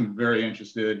Harvard that I'm very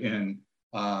interested in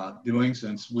doing,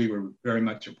 since we were very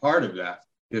much a part of that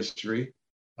history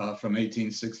from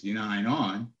 1869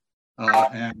 on.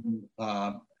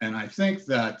 And I think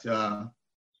that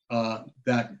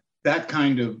that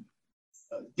kind of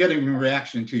getting a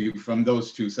reaction to you from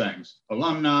those two things,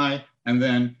 alumni, and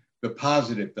then the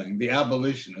positive thing, the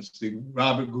abolitionists, the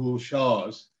Robert Gould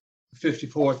Shaws,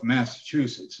 54th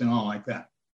Massachusetts, and all like that.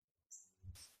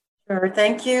 Sure.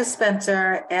 Thank you,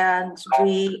 Spencer. And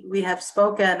we have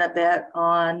spoken a bit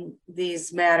on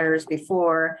these matters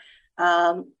before.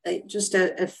 Just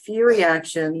a few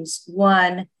reactions.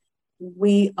 One,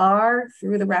 we are,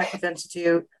 through the Radcliffe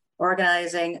Institute,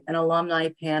 organizing an alumni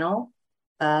panel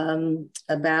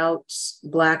about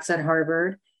Blacks at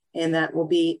Harvard, and that will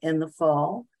be in the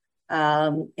fall.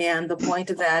 And the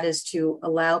point of that is to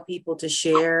allow people to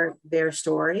share their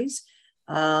stories.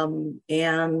 People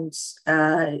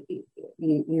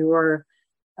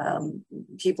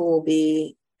will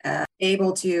be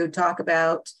able to talk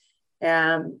about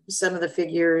some of the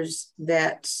figures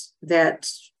that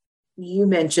you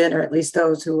mentioned, or at least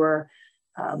those who are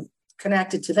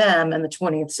connected to them in the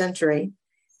 20th century.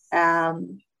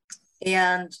 And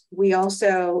we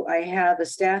also, I have a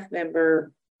staff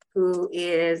member who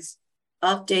is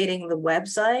updating the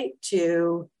website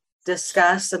to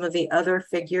discuss some of the other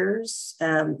figures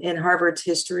in Harvard's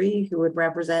history who would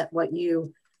represent what you're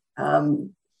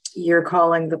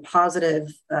calling the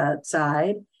positive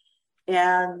side.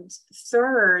 And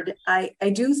third, I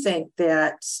do think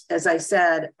that, as I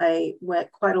said, I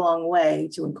went quite a long way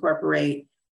to incorporate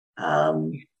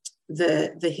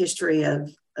the history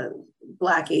of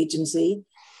Black agency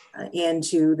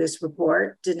into this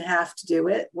report. Didn't have to do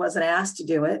it, wasn't asked to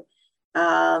do it.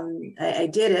 I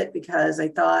did it because I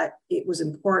thought it was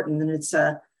important, and it's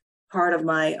a part of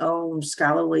my own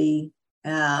scholarly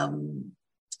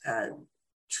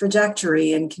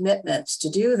trajectory and commitments to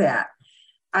do that.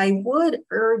 I would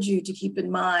urge you to keep in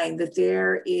mind that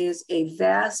there is a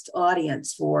vast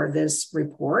audience for this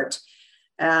report.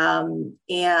 And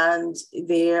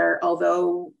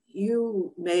although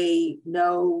you may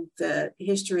know the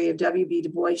history of W.B. Du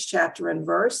Bois chapter and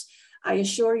verse, I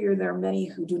assure you there are many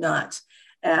who do not.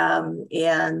 And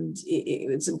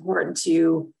it's important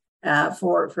to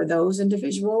for those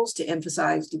individuals to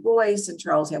emphasize Du Bois and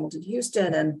Charles Hamilton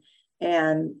Houston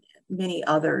and many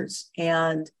others.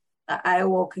 And I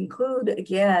will conclude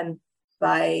again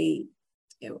by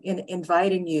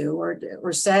inviting you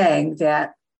or saying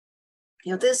that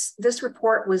this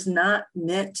report was not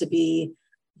meant to be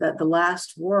the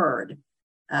last word.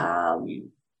 And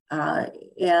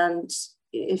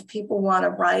if people want to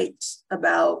write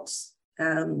about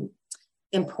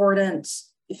important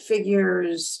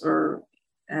figures or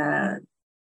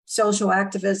social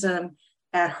activism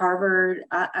at Harvard,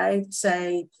 I'd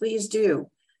say please do.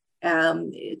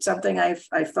 It's something I've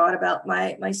thought about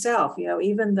myself.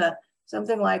 Even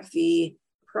something like the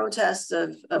protests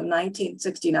of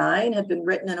 1969 have been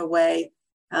written in a way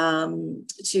to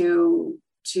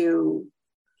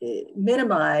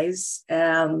minimize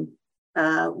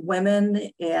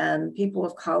women and people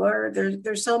of color.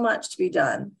 There's so much to be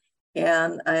done,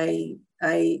 and I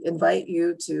invite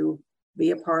you to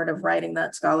be a part of writing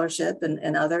that scholarship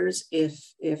and others if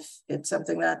it's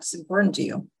something that's important to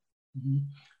you.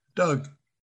 Doug.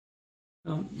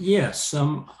 Yes,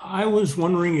 I was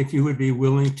wondering if you would be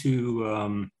willing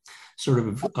to sort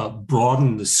of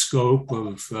broaden the scope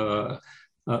of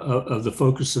the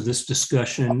focus of this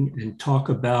discussion and talk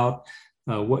about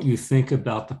what you think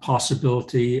about the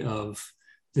possibility of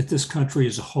that this country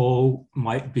as a whole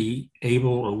might be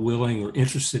able or willing or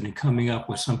interested in coming up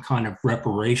with some kind of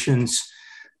reparations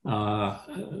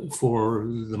for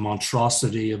the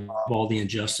monstrosity of all the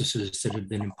injustices that have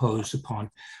been imposed upon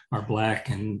our Black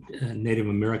and Native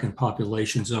American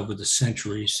populations over the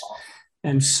centuries.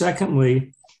 And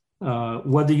secondly,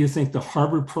 whether you think the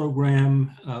Harvard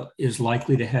program is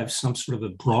likely to have some sort of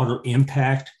a broader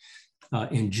impact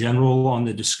in general on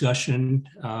the discussion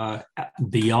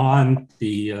beyond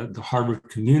the Harvard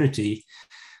community.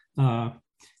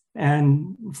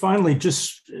 And finally,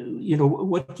 just,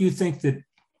 what do you think that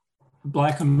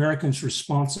Black Americans'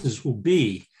 responses will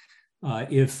be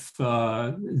if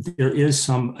there is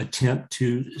some attempt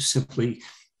to simply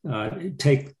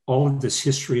take all of this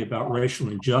history about racial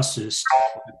injustice,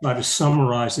 try to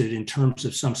summarize it in terms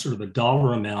of some sort of a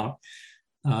dollar amount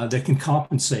that can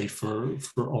compensate for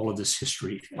all of this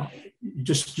history?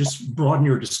 Just broaden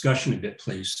your discussion a bit,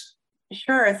 please.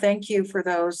 Sure, thank you for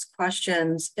those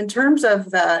questions. In terms of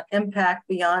the impact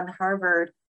beyond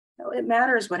Harvard, it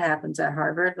matters what happens at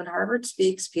Harvard. When Harvard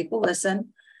speaks, people listen.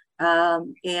 The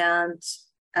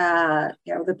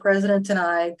president and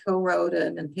I co-wrote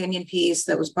an opinion piece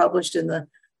that was published in the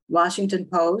Washington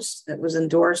Post that was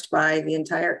endorsed by the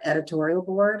entire editorial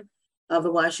board of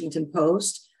the Washington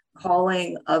Post,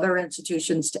 calling other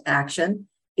institutions to action.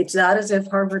 It's not as if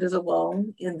Harvard is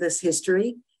alone in this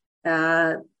history.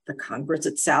 The Congress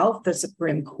itself, the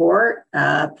Supreme Court,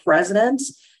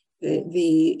 presidents,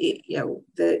 the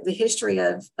history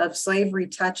of slavery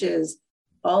touches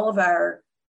all of our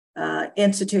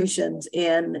institutions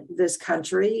in this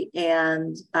country.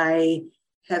 And I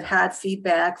have had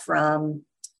feedback from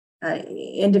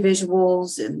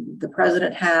individuals, and the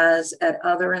president has at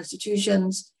other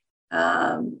institutions,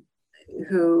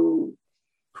 who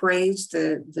praised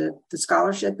the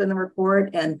scholarship in the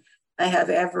report. And I have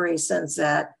every sense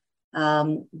that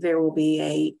there will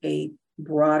be a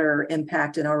broader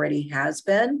impact and already has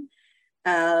been.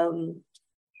 On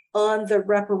the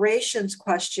reparations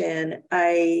question,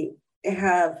 I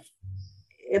have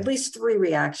at least three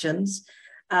reactions.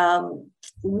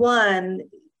 One,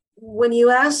 when you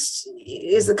asked,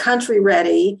 is the country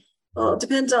ready? Well, it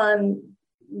depends on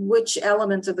which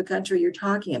elements of the country you're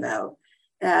talking about.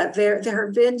 There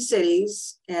have been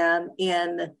cities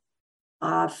in,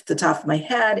 off the top of my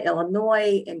head,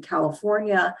 Illinois and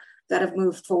California that have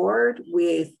moved forward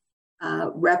with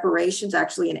reparations,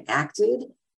 actually enacted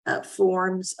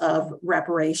forms of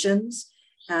reparations.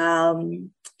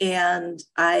 And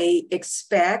I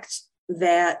expect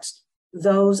that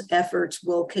those efforts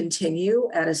will continue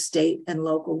at a state and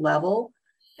local level,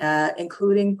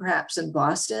 including perhaps in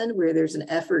Boston, where there's an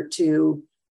effort to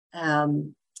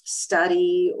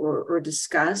study or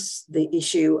discuss the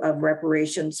issue of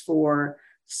reparations for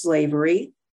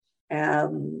slavery.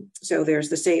 So there's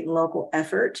the state and local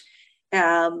effort.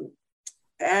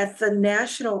 At the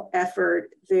national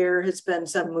effort, there has been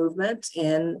some movement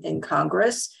in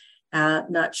Congress.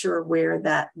 Not sure where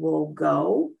that will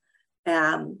go.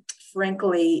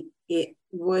 Frankly, it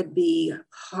would be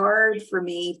hard for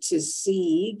me to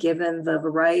see, given the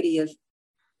variety of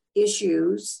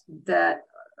issues that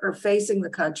are facing the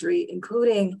country,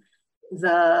 including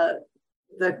the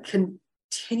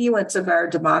continuance of our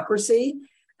democracy,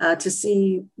 to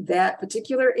see that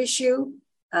particular issue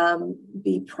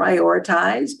be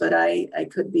prioritized, but I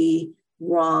could be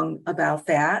wrong about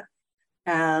that.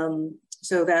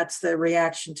 So that's the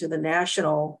reaction to the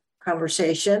national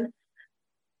conversation.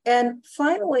 And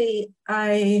finally,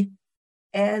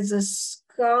 as a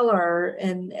scholar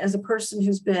and as a person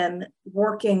who's been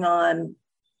working on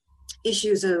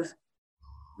issues of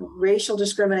racial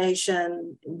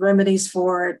discrimination, remedies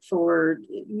for it for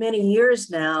many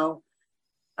years now,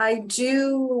 I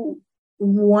do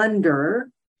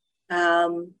wonder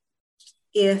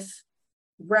if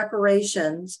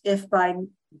reparations, if by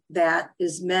that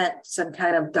is meant some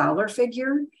kind of dollar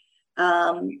figure,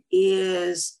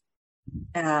 is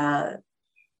an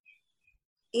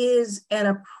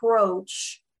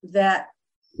approach that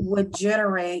would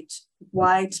generate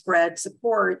widespread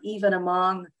support even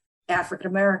among African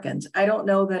Americans. I don't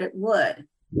know that it would.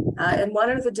 And one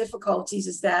of the difficulties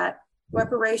is that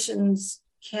reparations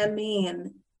can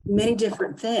mean many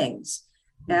different things.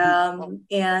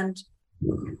 And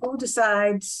who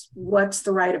decides what's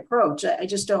the right approach? I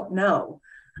just don't know.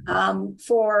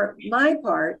 For my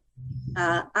part,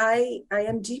 I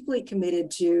am deeply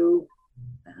committed to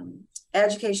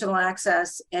educational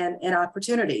access and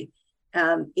opportunity.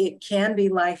 It can be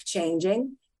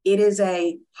life-changing. It is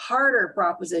a harder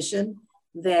proposition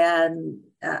than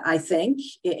I think,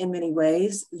 in many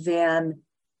ways, than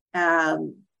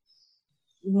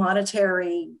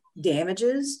monetary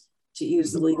damages, to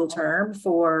use the legal term,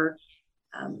 for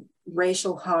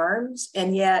racial harms.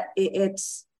 And yet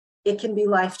it can be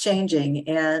life-changing.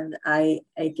 And I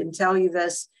can tell you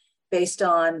this based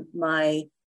on my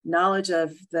knowledge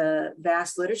of the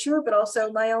vast literature, but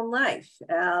also my own life.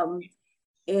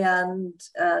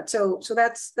 So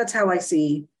that's how I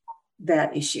see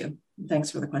that issue.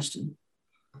 Thanks for the question.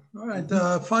 All right.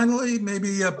 Finally,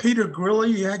 maybe Peter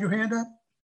Grilli, you had your hand up.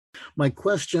 My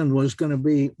question was going to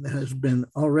be, has been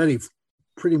already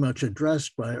pretty much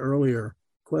addressed by earlier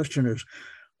questioners,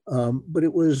 but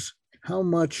it was how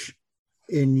much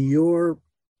in your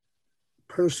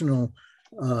personal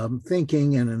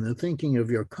thinking and in the thinking of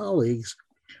your colleagues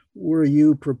were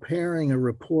you preparing a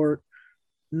report,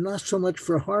 not so much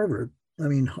for Harvard. I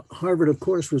mean, Harvard, of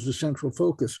course, was the central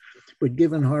focus, but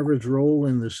given Harvard's role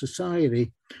in the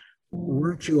society,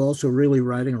 weren't you also really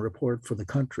writing a report for the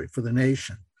country, for the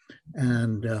nation?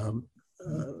 And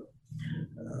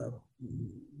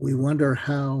we wonder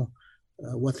how,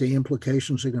 what the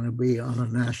implications are going to be on a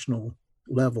national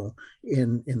level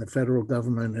in the federal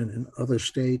government and in other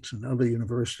states and other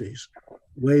universities,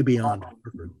 way beyond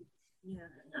Harvard. Yeah.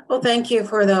 Well, thank you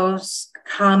for those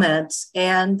comments.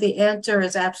 And the answer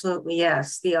is absolutely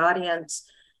yes. The audience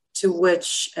to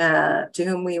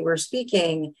whom we were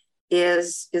speaking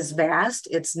is vast.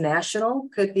 It's national,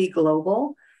 could be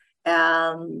global.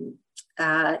 And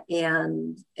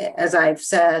as I've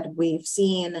said, we've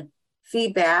seen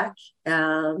feedback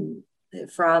from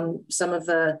some of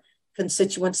the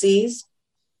constituencies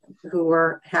who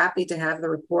were happy to have the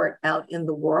report out in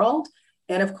the world.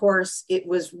 And of course, it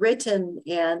was written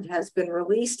and has been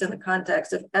released in the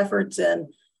context of efforts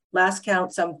in, last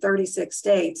count, some 36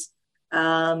 states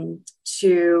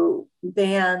to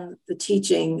ban the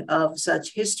teaching of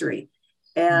such history.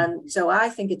 And so I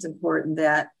think it's important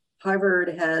that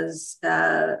Harvard has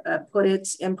put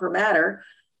its imprimatur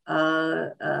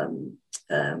in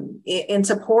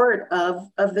support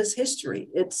of this history.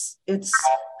 It's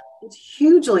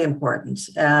hugely important.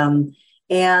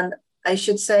 And I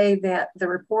should say that the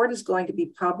report is going to be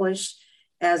published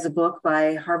as a book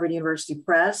by Harvard University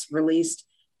Press, released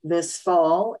this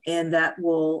fall, and that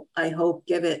will, I hope,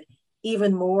 give it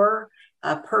even more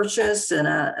purchase and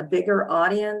a bigger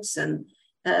audience. And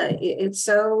it's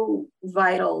so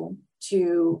vital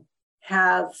to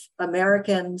have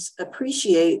Americans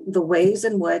appreciate the ways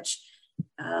in which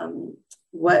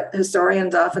what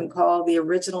historians often call the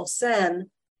original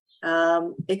sin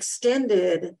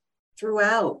extended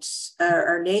throughout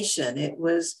our nation. It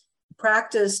was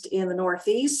practiced in the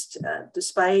Northeast,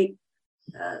 despite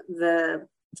the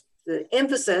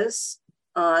emphasis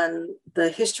on the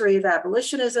history of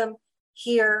abolitionism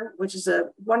here, which is a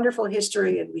wonderful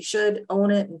history, and we should own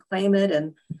it and claim it.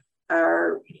 And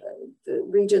the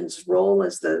region's role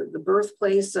as the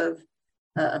birthplace of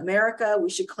America,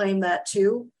 we should claim that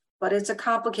too. But it's a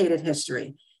complicated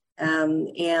history.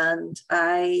 And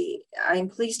I'm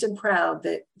pleased and proud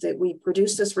that we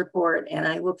produced this report, and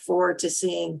I look forward to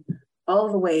seeing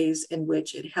all the ways in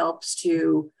which it helps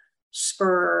to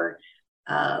spur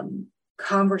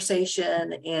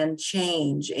conversation and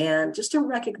change, and just a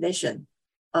recognition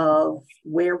of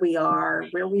where we are,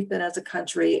 where we've been as a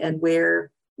country, and where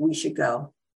we should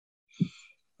go.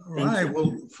 All right.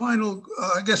 Well, final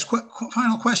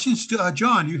questions.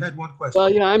 John, you had one question.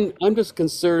 Well, yeah, I'm just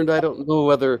concerned. I don't know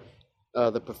whether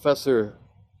the professor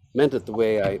meant it the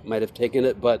way I might have taken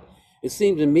it, but it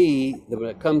seemed to me that when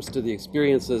it comes to the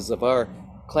experiences of our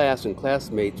class and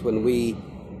classmates, when we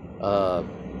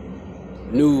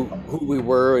knew who we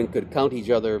were and could count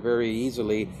each other very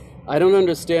easily, I don't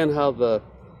understand how the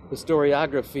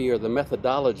historiography or the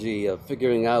methodology of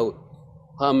figuring out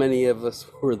how many of us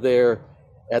were there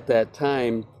at that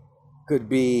time could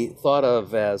be thought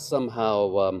of as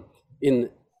somehow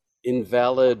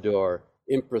invalid or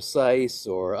imprecise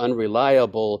or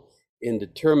unreliable in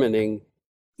determining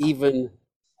even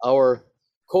our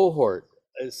cohort.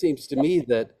 It seems to me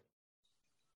that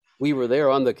we were there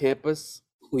on the campus,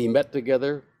 we met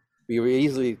together, we would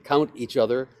easily count each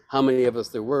other, how many of us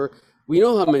there were. We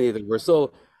know how many there were.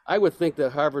 So I would think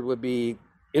that Harvard would be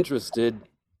interested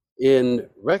in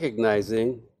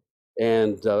recognizing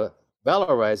and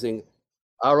valorizing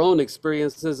our own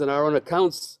experiences and our own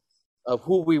accounts of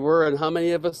who we were and how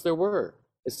many of us there were.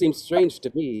 It seems strange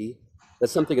to me that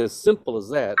something as simple as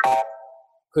that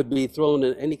could be thrown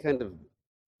in any kind of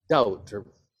doubt.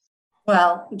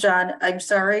 Well, John, I'm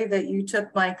sorry that you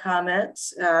took my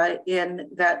comments in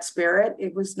that spirit.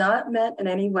 It was not meant in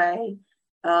any way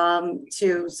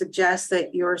to suggest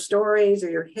that your stories or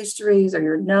your histories or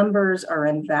your numbers are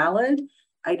invalid.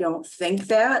 I don't think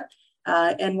that.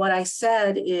 And what I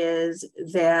said is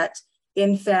that,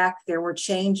 in fact, there were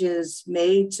changes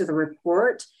made to the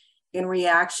report in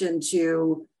reaction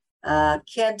to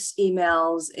Kent's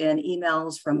emails and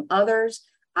emails from others.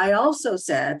 I also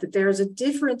said that there's a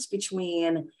difference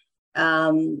between,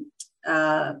 well,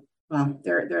 there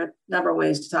are a number of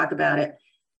ways to talk about it.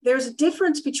 There's a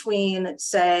difference between,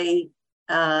 say,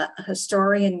 a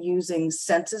historian using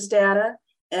census data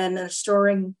and a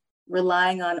historian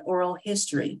relying on oral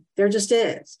history. There just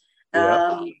is.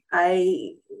 Yeah.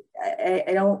 I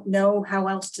don't know how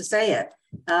else to say it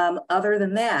other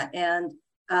than that. And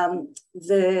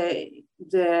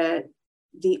the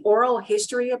oral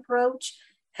history approach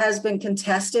has been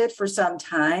contested for some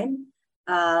time.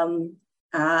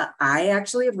 I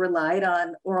actually have relied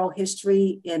on oral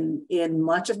history in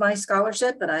much of my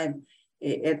scholarship, but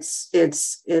it's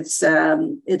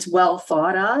well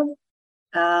thought of.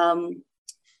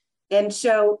 And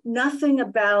so nothing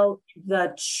about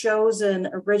the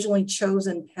originally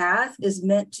chosen path is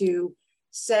meant to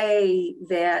say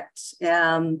that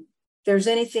there's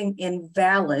anything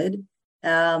invalid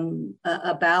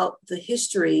about the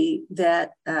history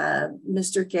that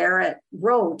Mr. Garrett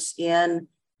wrote in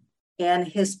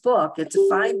his book. It's a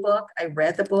fine book. I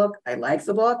read the book. I like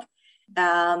the book.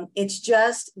 It's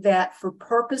just that for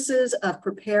purposes of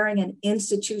preparing an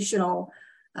institutional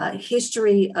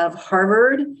history of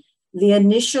Harvard, the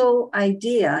initial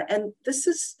idea, and this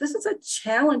is a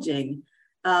challenging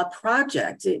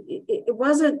project. It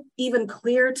wasn't even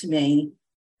clear to me.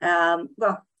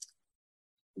 Well,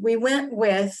 we went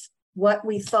with what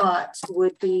we thought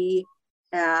would be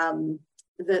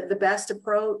the best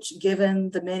approach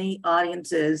given the many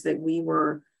audiences that we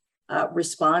were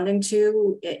responding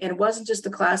to. And it wasn't just the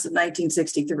class of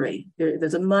 1963.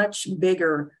 There's a much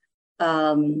bigger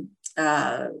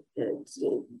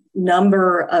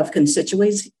number of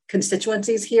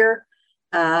constituencies here.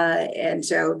 And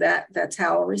so that's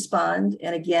how I'll respond.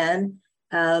 And again,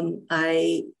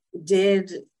 I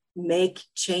did make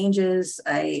changes.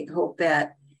 I hope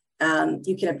that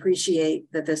you can appreciate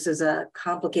that this is a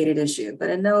complicated issue, but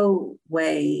in no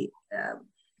way,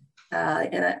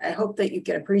 and I hope that you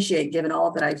can appreciate, given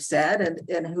all that I've said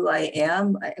and who I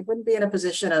am, I wouldn't be in a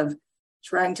position of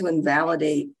trying to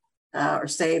invalidate or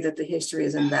say that the history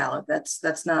is invalid.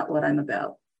 That's not what I'm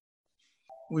about.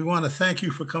 We want to thank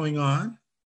you for coming on,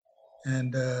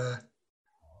 and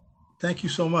thank you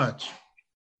so much.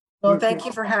 Well, thank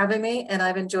you for having me, and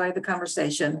I've enjoyed the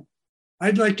conversation.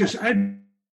 I'd like to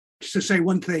say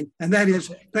one thing, and that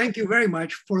is thank you very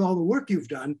much for all the work you've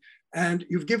done, and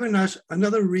you've given us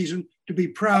another reason to be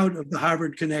proud of the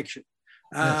Harvard connection.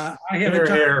 Yes.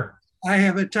 I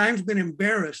have at times been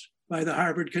embarrassed by the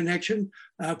Harvard connection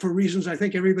for reasons I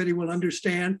think everybody will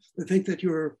understand. They think that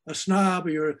you're a snob, or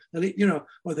you're,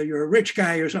 or that you're a rich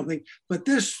guy or something. But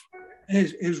this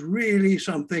is really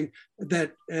something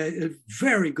that is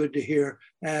very good to hear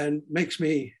and makes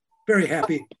me very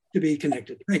happy to be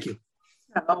connected. Thank you.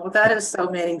 Oh, that is so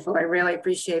meaningful. I really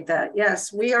appreciate that.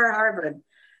 Yes, we are Harvard.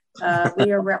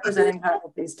 We are representing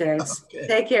Harvard these days. Okay.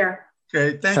 Take care.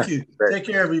 Okay, thank you. Take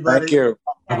care, everybody. Thank you.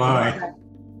 Bye-bye.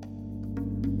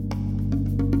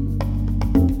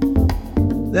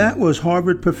 That was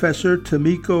Harvard professor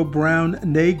Tomiko Brown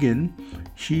Nagin.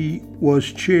 She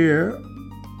was chair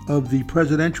of the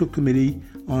Presidential Committee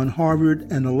on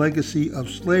Harvard and the Legacy of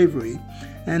Slavery,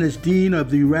 and is dean of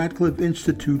the Radcliffe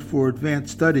Institute for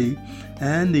Advanced Study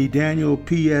and the Daniel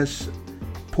P.S.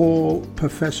 Paul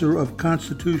Professor of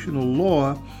Constitutional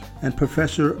Law and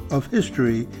Professor of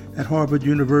History at Harvard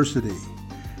University.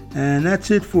 And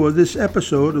that's it for this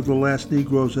episode of The Last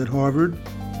Negroes at Harvard.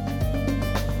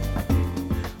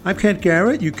 I'm Kent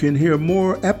Garrett. You can hear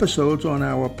more episodes on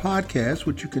our podcast,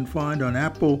 which you can find on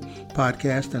Apple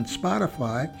Podcast and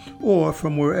Spotify, or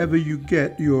from wherever you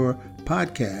get your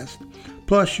podcast.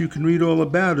 Plus, you can read all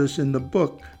about us in the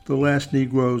book, The Last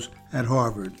Negroes at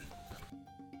Harvard.